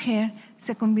esta mujer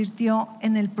se convirtió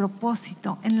en el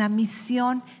propósito, en la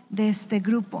misión de este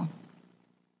grupo.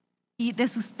 Y de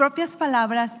sus propias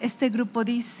palabras, este grupo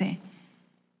dice,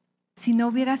 si no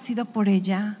hubiera sido por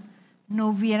ella, no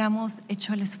hubiéramos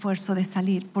hecho el esfuerzo de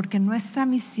salir, porque nuestra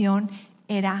misión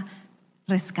era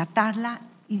rescatarla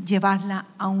y llevarla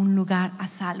a un lugar a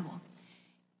salvo.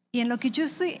 Y en lo que yo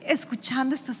estoy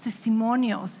escuchando estos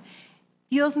testimonios,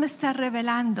 Dios me está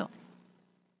revelando,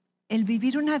 el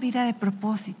vivir una vida de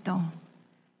propósito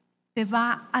te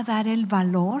va a dar el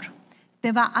valor,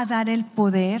 te va a dar el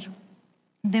poder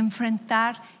de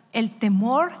enfrentar el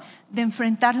temor, de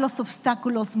enfrentar los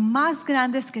obstáculos más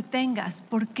grandes que tengas.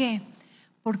 ¿Por qué?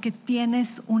 Porque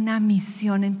tienes una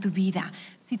misión en tu vida.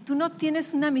 Si tú no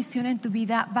tienes una misión en tu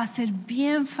vida, va a ser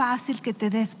bien fácil que te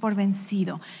des por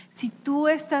vencido. Si tú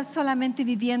estás solamente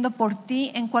viviendo por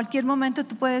ti, en cualquier momento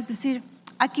tú puedes decir,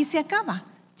 aquí se acaba,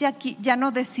 ya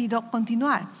no decido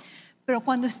continuar. Pero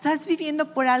cuando estás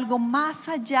viviendo por algo más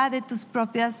allá de tus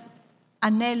propios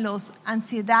anhelos,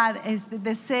 ansiedades,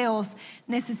 deseos,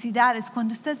 necesidades,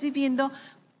 cuando estás viviendo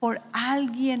por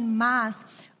alguien más,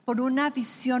 por una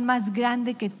visión más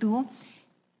grande que tú,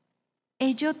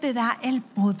 ello te da el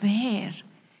poder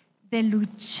de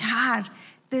luchar,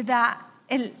 te da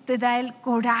el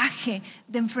coraje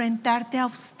de enfrentarte a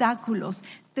obstáculos,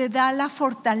 te da la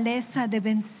fortaleza de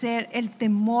vencer el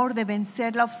temor, de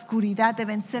vencer la oscuridad, de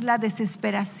vencer la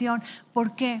desesperación.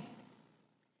 ¿Por qué?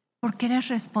 Porque eres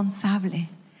responsable,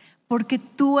 porque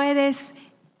tú eres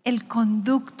el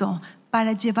conducto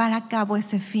para llevar a cabo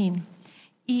ese fin.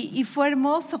 Y fue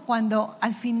hermoso cuando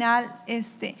al final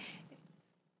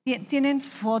tienen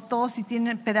fotos y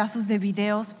tienen pedazos de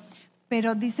videos,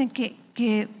 pero dicen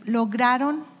que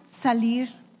lograron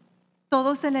salir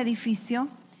todos del edificio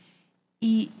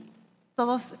y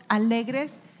todos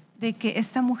alegres de que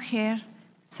esta mujer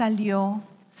salió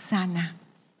sana.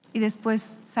 Y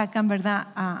después sacan, ¿verdad?,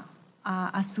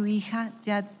 a su hija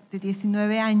ya de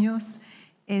 19 años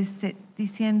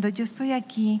diciendo, yo estoy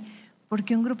aquí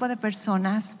porque un grupo de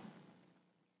personas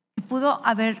que pudo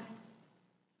haber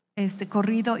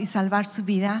corrido y salvar su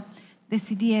vida,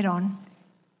 decidieron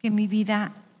que mi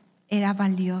vida era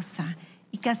valiosa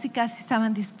y casi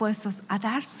estaban dispuestos a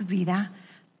dar su vida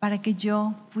para que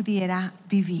yo pudiera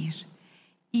vivir.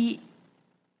 Y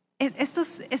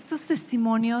estos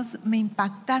testimonios me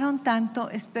impactaron tanto.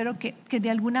 Espero que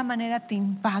de alguna manera te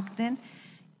impacten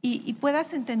y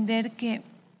puedas entender que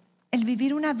el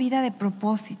vivir una vida de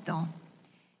propósito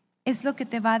es lo que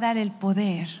te va a dar el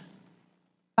poder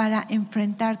para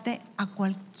enfrentarte a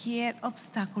cualquier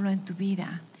obstáculo en tu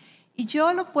vida. Y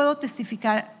yo lo puedo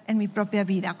testificar en mi propia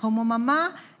vida. Como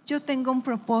mamá, yo tengo un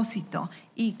propósito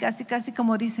y casi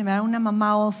como dice, una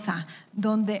mamá osa,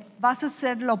 donde vas a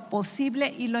hacer lo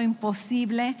posible y lo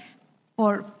imposible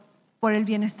por el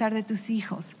bienestar de tus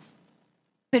hijos.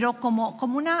 Pero como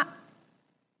una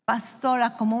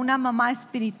pastora, como una mamá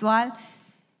espiritual,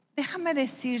 déjame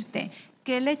decirte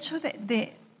que el hecho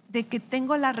de que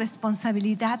tengo la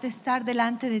responsabilidad de estar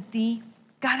delante de ti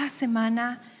cada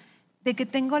semana, de que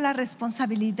tengo la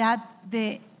responsabilidad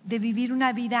de vivir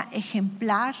una vida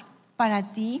ejemplar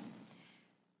para ti,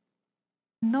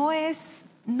 no es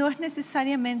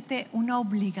necesariamente una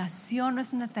obligación, no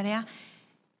es una tarea.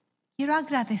 Quiero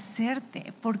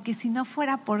agradecerte, porque si no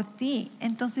fuera por ti,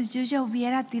 entonces yo ya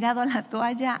hubiera tirado la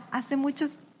toalla hace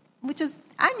muchos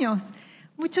años,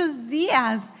 muchos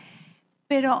días,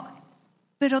 pero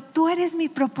tú eres mi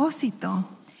propósito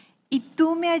y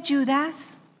tú me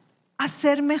ayudas a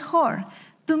ser mejor,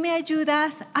 tú me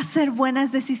ayudas a hacer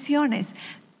buenas decisiones,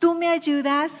 tú me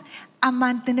ayudas a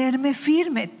mantenerme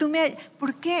firme.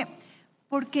 ¿Por qué?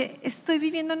 Porque estoy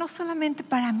viviendo no solamente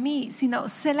para mí, sino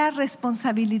sé la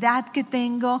responsabilidad que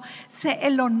tengo, sé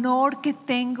el honor que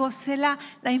tengo, sé la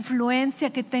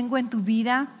influencia que tengo en tu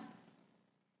vida.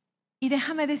 Y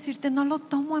déjame decirte, no lo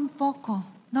tomo en poco,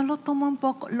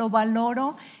 lo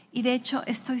valoro y de hecho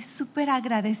estoy súper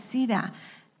agradecida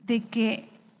de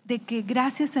que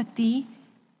gracias a ti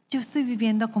yo estoy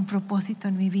viviendo con propósito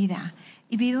en mi vida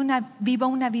y vivo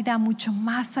una vida mucho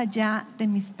más allá de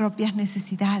mis propias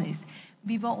necesidades.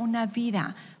 Vivo una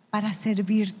vida para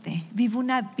servirte, vivo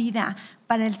una vida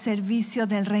para el servicio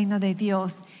del reino de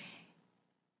Dios.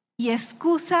 Y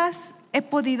excusas he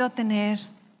podido tener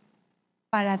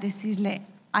para decirle,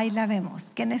 ahí la vemos,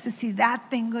 qué necesidad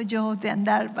tengo yo de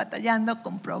andar batallando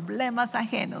con problemas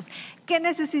ajenos, qué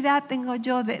necesidad tengo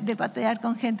yo de batallar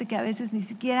con gente que a veces ni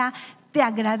siquiera te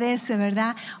agradece,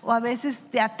 ¿verdad? O a veces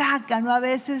te atacan, o a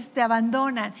veces te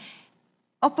abandonan.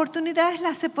 Oportunidades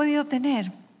las he podido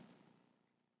tener,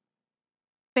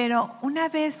 pero una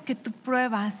vez que tú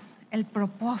pruebas el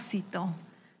propósito,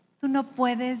 tú no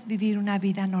puedes vivir una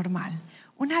vida normal.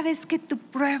 Una vez que tú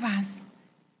pruebas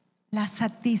la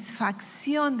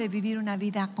satisfacción de vivir una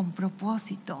vida con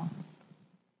propósito,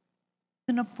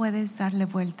 tú no puedes darle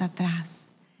vuelta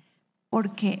atrás,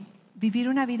 porque vivir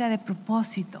una vida de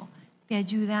propósito te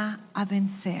ayuda a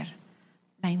vencer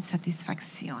la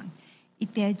insatisfacción y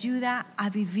te ayuda a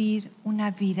vivir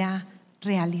una vida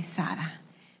realizada.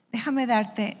 Déjame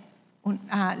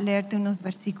leerte unos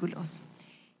versículos.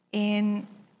 En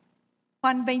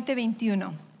Juan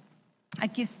 20:21,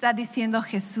 aquí está diciendo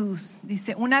Jesús,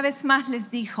 dice, una vez más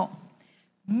les dijo,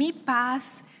 mi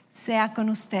paz sea con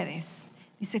ustedes.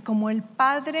 Dice, como el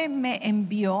Padre me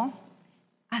envió,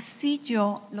 así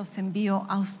yo los envío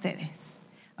a ustedes.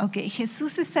 Ok,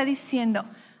 Jesús está diciendo,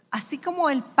 así como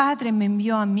el Padre me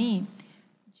envió a mí,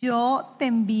 yo te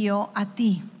envío a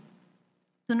ti.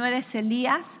 Tú no eres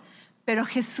Elías, pero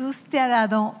Jesús te ha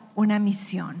dado una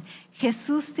misión.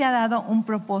 Jesús te ha dado un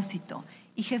propósito.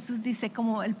 Y Jesús dice,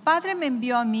 como el Padre me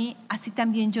envió a mí, así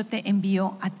también yo te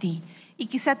envío a ti. Y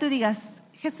quizá tú digas,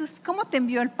 Jesús, ¿cómo te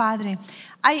envió el Padre?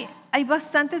 Hay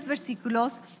bastantes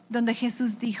versículos donde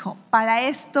Jesús dijo, para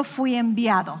esto fui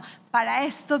enviado, para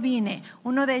esto vine.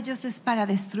 Uno de ellos es para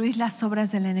destruir las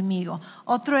obras del enemigo.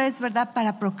 Otro es, ¿verdad?,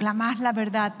 para proclamar la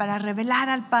verdad, para revelar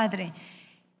al Padre.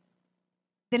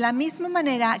 De la misma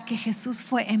manera que Jesús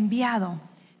fue enviado,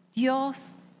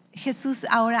 Jesús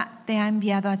ahora te ha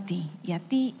enviado a ti, y a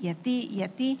ti, y a ti, y a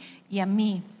ti, y a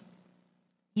mí.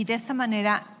 Y de esa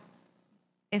manera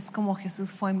es como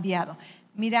Jesús fue enviado.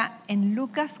 Mira en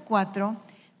Lucas 4,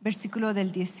 versículo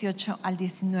del 18 al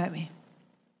 19.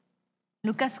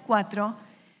 Lucas 4,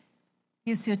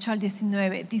 18 al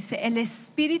 19. Dice, el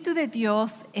Espíritu de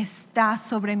Dios está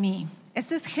sobre mí.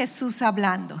 Esto es Jesús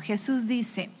hablando. Jesús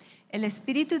dice, el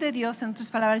Espíritu de Dios, en otras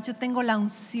palabras, yo tengo la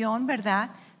unción, ¿verdad?,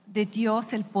 de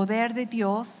Dios, el poder de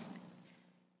Dios,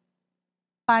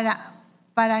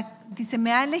 dice,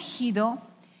 me ha elegido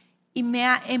y me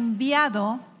ha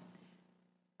enviado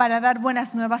para dar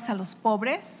buenas nuevas a los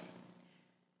pobres,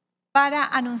 para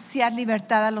anunciar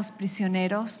libertad a los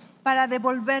prisioneros, para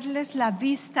devolverles la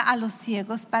vista a los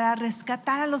ciegos, para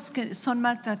rescatar a los que son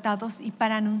maltratados y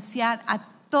para anunciar a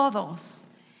todos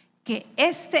que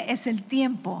este es el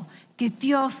tiempo que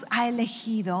Dios ha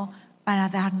elegido para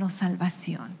darnos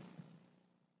salvación.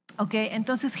 Ok,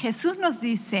 entonces Jesús nos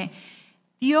dice,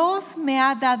 Dios me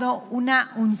ha dado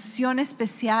una unción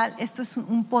especial, esto es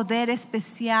un poder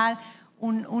especial,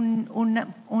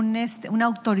 una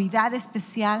autoridad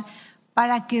especial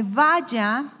para que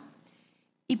vaya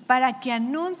y para que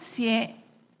anuncie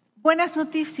buenas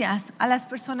noticias a las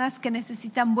personas que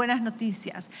necesitan buenas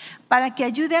noticias, para que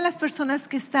ayude a las personas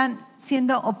que están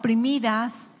siendo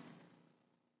oprimidas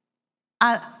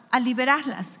a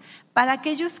liberarlas, para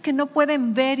aquellos que no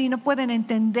pueden ver y no pueden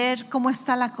entender cómo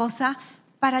está la cosa,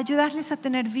 para ayudarles a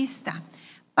tener vista,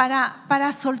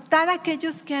 para soltar a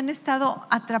aquellos que han estado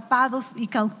atrapados y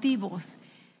cautivos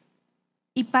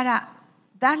y para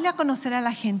darle a conocer a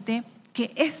la gente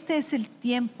que este es el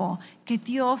tiempo que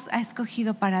Dios ha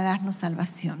escogido para darnos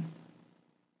salvación.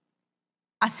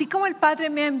 Así como el Padre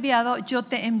me ha enviado, yo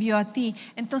te envío a ti.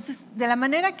 Entonces, de la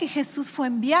manera que Jesús fue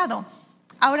enviado,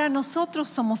 ahora nosotros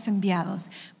somos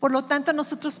enviados. Por lo tanto,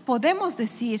 nosotros podemos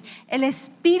decir, el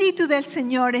Espíritu del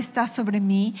Señor está sobre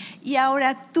mí y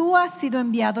ahora tú has sido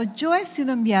enviado, yo he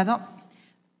sido enviado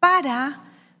para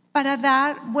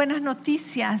dar buenas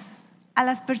noticias a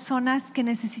las personas que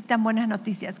necesitan buenas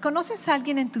noticias. ¿Conoces a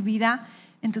alguien en tu vida,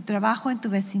 en tu trabajo, en tu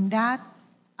vecindad,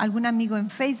 algún amigo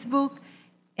en Facebook,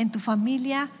 en tu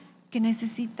familia que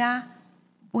necesita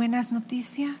buenas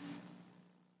noticias?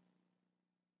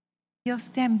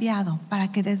 Dios te ha enviado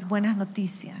para que des buenas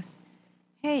noticias.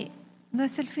 Hey, no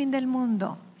es el fin del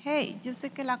mundo. Hey, yo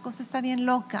sé que la cosa está bien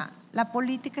loca, la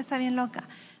política está bien loca.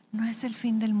 No es el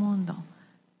fin del mundo.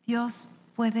 Dios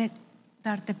puede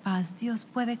darte paz, Dios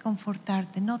puede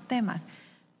confortarte, no temas.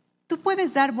 Tú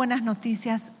puedes dar buenas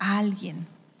noticias a alguien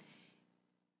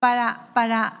para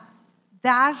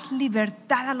dar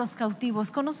libertad a los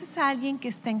cautivos. ¿Conoces a alguien que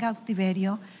está en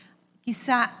cautiverio?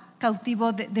 Quizá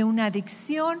cautivo de una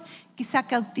adicción, quizá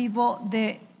cautivo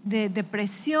de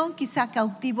depresión, quizá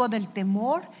cautivo del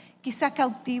temor, quizá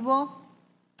cautivo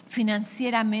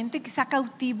financieramente, quizá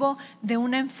cautivo de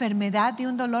una enfermedad, de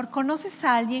un dolor. ¿Conoces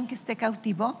a alguien que esté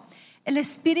cautivo? El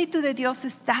Espíritu de Dios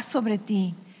está sobre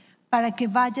ti para que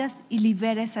vayas y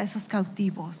liberes a esos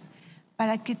cautivos,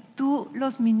 para que tú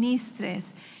los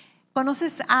ministres.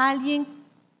 ¿Conoces a alguien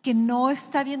que no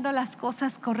está viendo las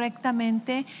cosas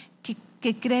correctamente,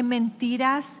 que cree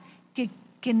mentiras,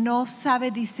 que no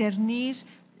sabe discernir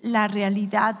la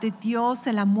realidad de Dios,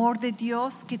 el amor de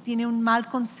Dios, que tiene un mal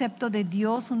concepto de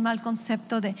Dios, un mal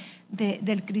concepto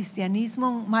del cristianismo,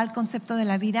 un mal concepto de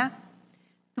la vida?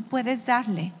 Tú puedes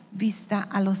darle vista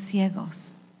a los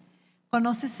ciegos.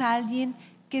 ¿Conoces a alguien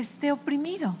que esté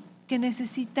oprimido, que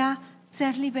necesita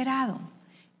ser liberado?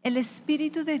 El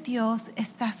Espíritu de Dios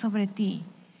está sobre ti.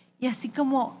 Y así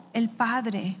como el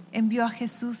Padre envió a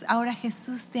Jesús, ahora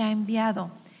Jesús te ha enviado.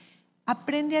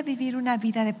 Aprende a vivir una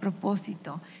vida de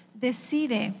propósito.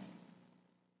 Decide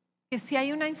que si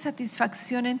hay una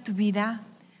insatisfacción en tu vida,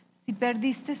 si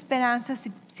perdiste esperanza,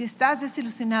 si estás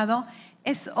desilusionado,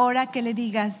 es hora que le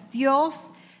digas: Dios,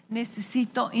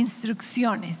 necesito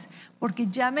instrucciones, porque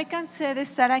ya me cansé de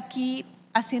estar aquí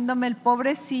haciéndome el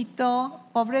pobrecito,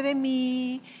 pobre de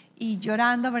mí, y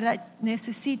llorando, ¿verdad?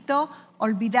 Necesito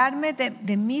olvidarme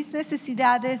de mis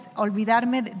necesidades,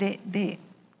 olvidarme de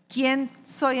quién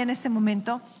soy en este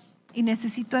momento, y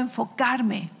necesito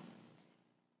enfocarme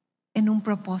en un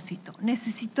propósito.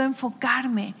 Necesito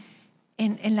enfocarme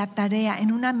en la tarea,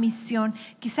 en una misión.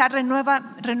 Quizá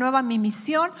renueva mi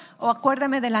misión, o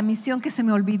acuérdame de la misión que se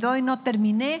me olvidó y no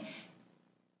terminé.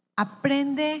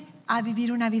 Aprende a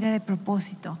vivir una vida de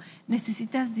propósito.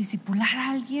 ¿Necesitas discipular a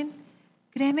alguien?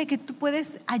 Créeme que tú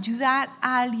puedes ayudar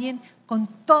a alguien con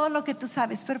todo lo que tú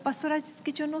sabes. Pero pastora, es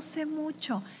que yo no sé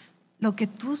mucho. Lo que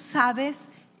tú sabes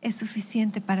es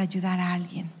suficiente para ayudar a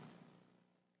alguien.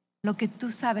 Lo que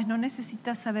tú sabes, no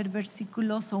necesitas saber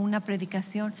versículos o una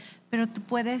predicación, pero tú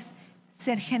puedes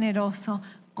ser generoso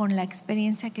con la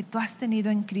experiencia que tú has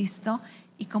tenido en Cristo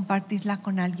y compartirla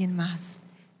con alguien más.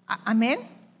 Amén.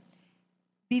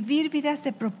 Vivir vidas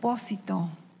de propósito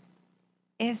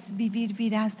es vivir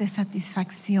vidas de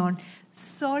satisfacción.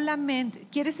 Solamente,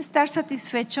 ¿quieres estar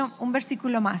satisfecho? Un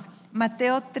versículo más.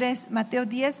 Mateo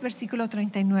 10, versículo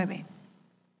 39.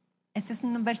 Este es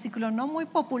un versículo no muy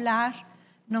popular.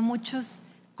 No muchos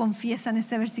confiesan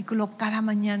este versículo cada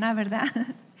mañana, ¿verdad?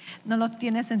 No lo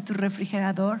tienes en tu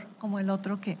refrigerador como el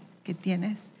otro que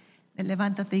tienes, de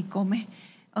levántate y come.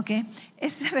 ¿Okay?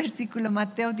 Este versículo,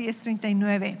 Mateo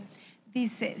 10:39,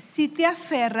 dice: si te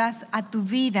aferras a tu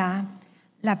vida,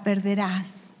 la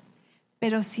perderás,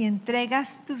 pero si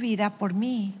entregas tu vida por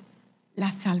mí,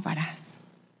 la salvarás.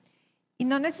 Y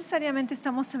no necesariamente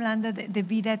estamos hablando de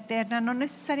vida eterna, no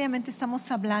necesariamente estamos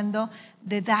hablando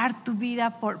de dar tu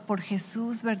vida por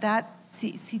Jesús, ¿verdad?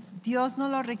 Si Dios no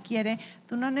lo requiere,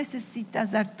 tú no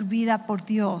necesitas dar tu vida por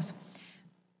Dios.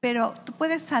 Pero tú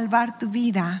puedes salvar tu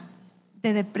vida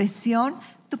de depresión,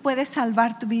 tú puedes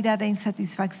salvar tu vida de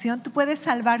insatisfacción, tú puedes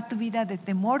salvar tu vida de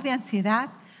temor, de ansiedad,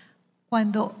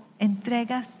 cuando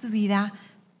entregas tu vida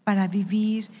para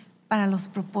vivir para los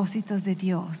propósitos de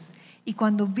Dios. Y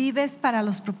cuando vives para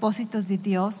los propósitos de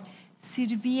Dios,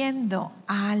 sirviendo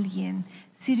a alguien,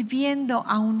 sirviendo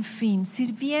a un fin,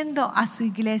 sirviendo a su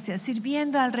iglesia,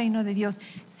 sirviendo al reino de Dios,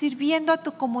 sirviendo a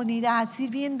tu comunidad,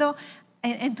 sirviendo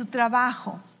en tu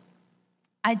trabajo,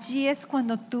 allí es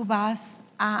cuando tú vas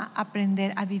a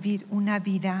aprender a vivir una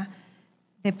vida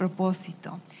de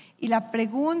propósito. Y la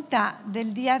pregunta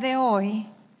del día de hoy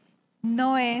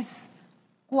no es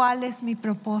 ¿cuál es mi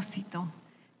propósito?,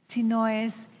 sino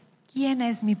es ¿quién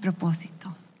es mi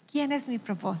propósito? ¿Quién es mi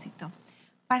propósito?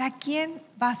 ¿Para quién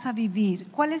vas a vivir?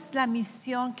 ¿Cuál es la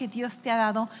misión que Dios te ha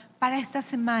dado para esta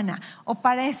semana o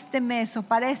para este mes o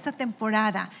para esta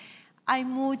temporada? Hay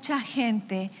mucha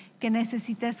gente que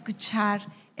necesita escuchar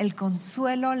el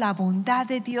consuelo, la bondad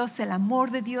de Dios, el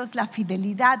amor de Dios, la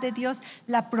fidelidad de Dios,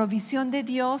 la provisión de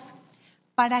Dios.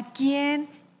 ¿Para quién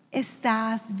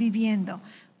estás viviendo?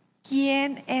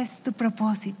 ¿Quién es tu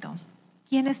propósito?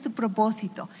 ¿Quién es tu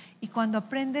propósito? Y cuando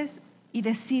aprendes y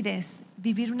decides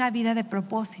vivir una vida de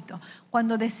propósito,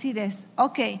 cuando decides,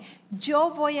 ok,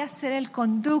 yo voy a ser el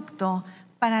conducto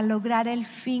para lograr el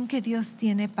fin que Dios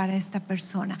tiene para esta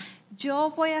persona.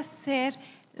 Yo voy a ser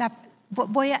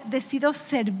decido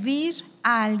servir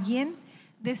a alguien,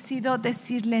 decido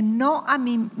decirle no a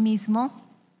mí mismo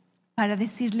para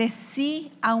decirle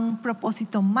sí a un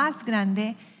propósito más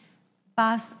grande.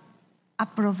 Vas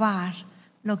a probar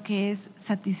lo que es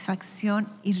satisfacción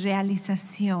y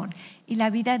realización. Y la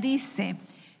Biblia dice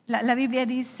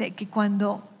que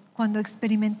cuando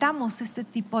experimentamos este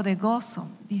tipo de gozo,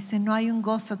 dice, no hay un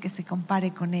gozo que se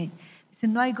compare con él.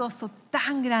 Dice, no hay gozo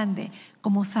tan grande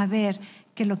como saber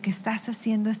que lo que estás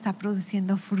haciendo está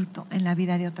produciendo fruto en la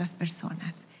vida de otras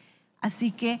personas.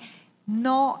 Así que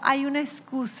no hay una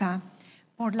excusa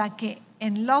por la que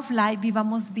en Love Life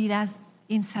vivamos vidas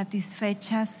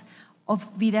insatisfechas o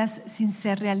vidas sin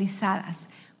ser realizadas,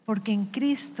 porque en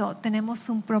Cristo tenemos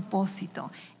un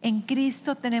propósito, en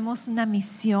Cristo tenemos una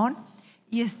misión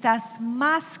y estás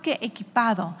más que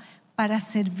equipado para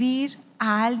servir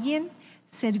a alguien,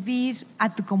 servir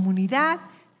a tu comunidad,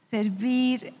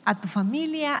 servir a tu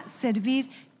familia, servir.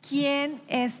 ¿Quién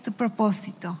es tu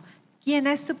propósito? ¿Quién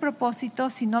es tu propósito?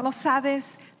 Si no lo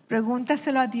sabes,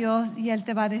 pregúntaselo a Dios y Él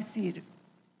te va a decir,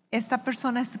 esta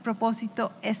persona es tu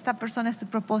propósito, esta persona es tu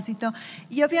propósito.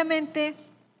 Y obviamente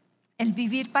el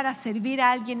vivir para servir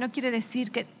a alguien no quiere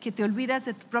decir que te olvidas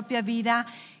de tu propia vida,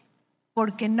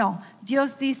 porque no.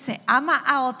 Dios dice, ama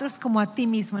a otros como a ti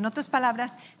mismo. En otras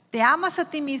palabras, te amas a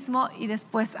ti mismo y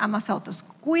después amas a otros.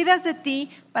 Cuidas de ti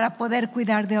para poder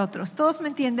cuidar de otros. ¿Todos me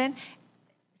entienden?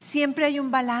 Siempre hay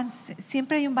un balance,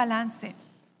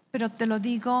 pero te lo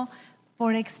digo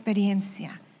por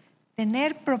experiencia.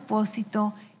 Tener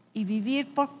propósito y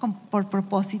vivir por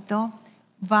propósito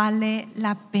vale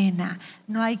la pena.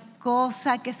 No hay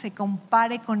cosa que se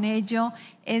compare con ello.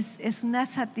 Es una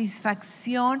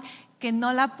satisfacción que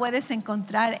no la puedes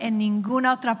encontrar en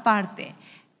ninguna otra parte.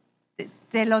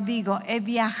 Te lo digo, he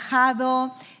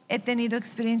viajado, he tenido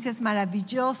experiencias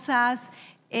maravillosas,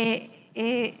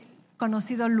 he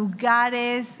conocido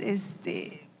lugares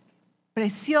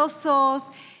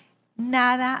preciosos.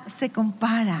 Nada se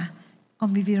compara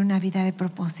con vivir una vida de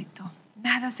propósito.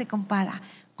 Nada se compara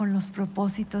con los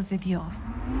propósitos de Dios.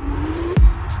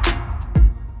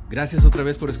 Gracias otra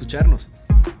vez por escucharnos.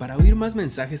 Para oír más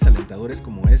mensajes alentadores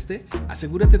como este,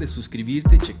 asegúrate de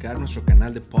suscribirte y checar nuestro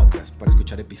canal de podcast para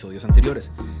escuchar episodios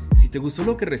anteriores. Si te gustó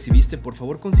lo que recibiste, por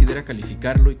favor considera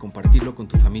calificarlo y compartirlo con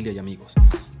tu familia y amigos.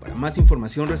 Para más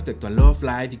información respecto a Love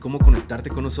Life y cómo conectarte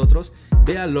con nosotros,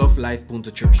 ve a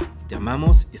lovelife.church. Te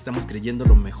amamos y estamos creyendo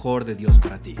lo mejor de Dios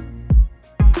para ti.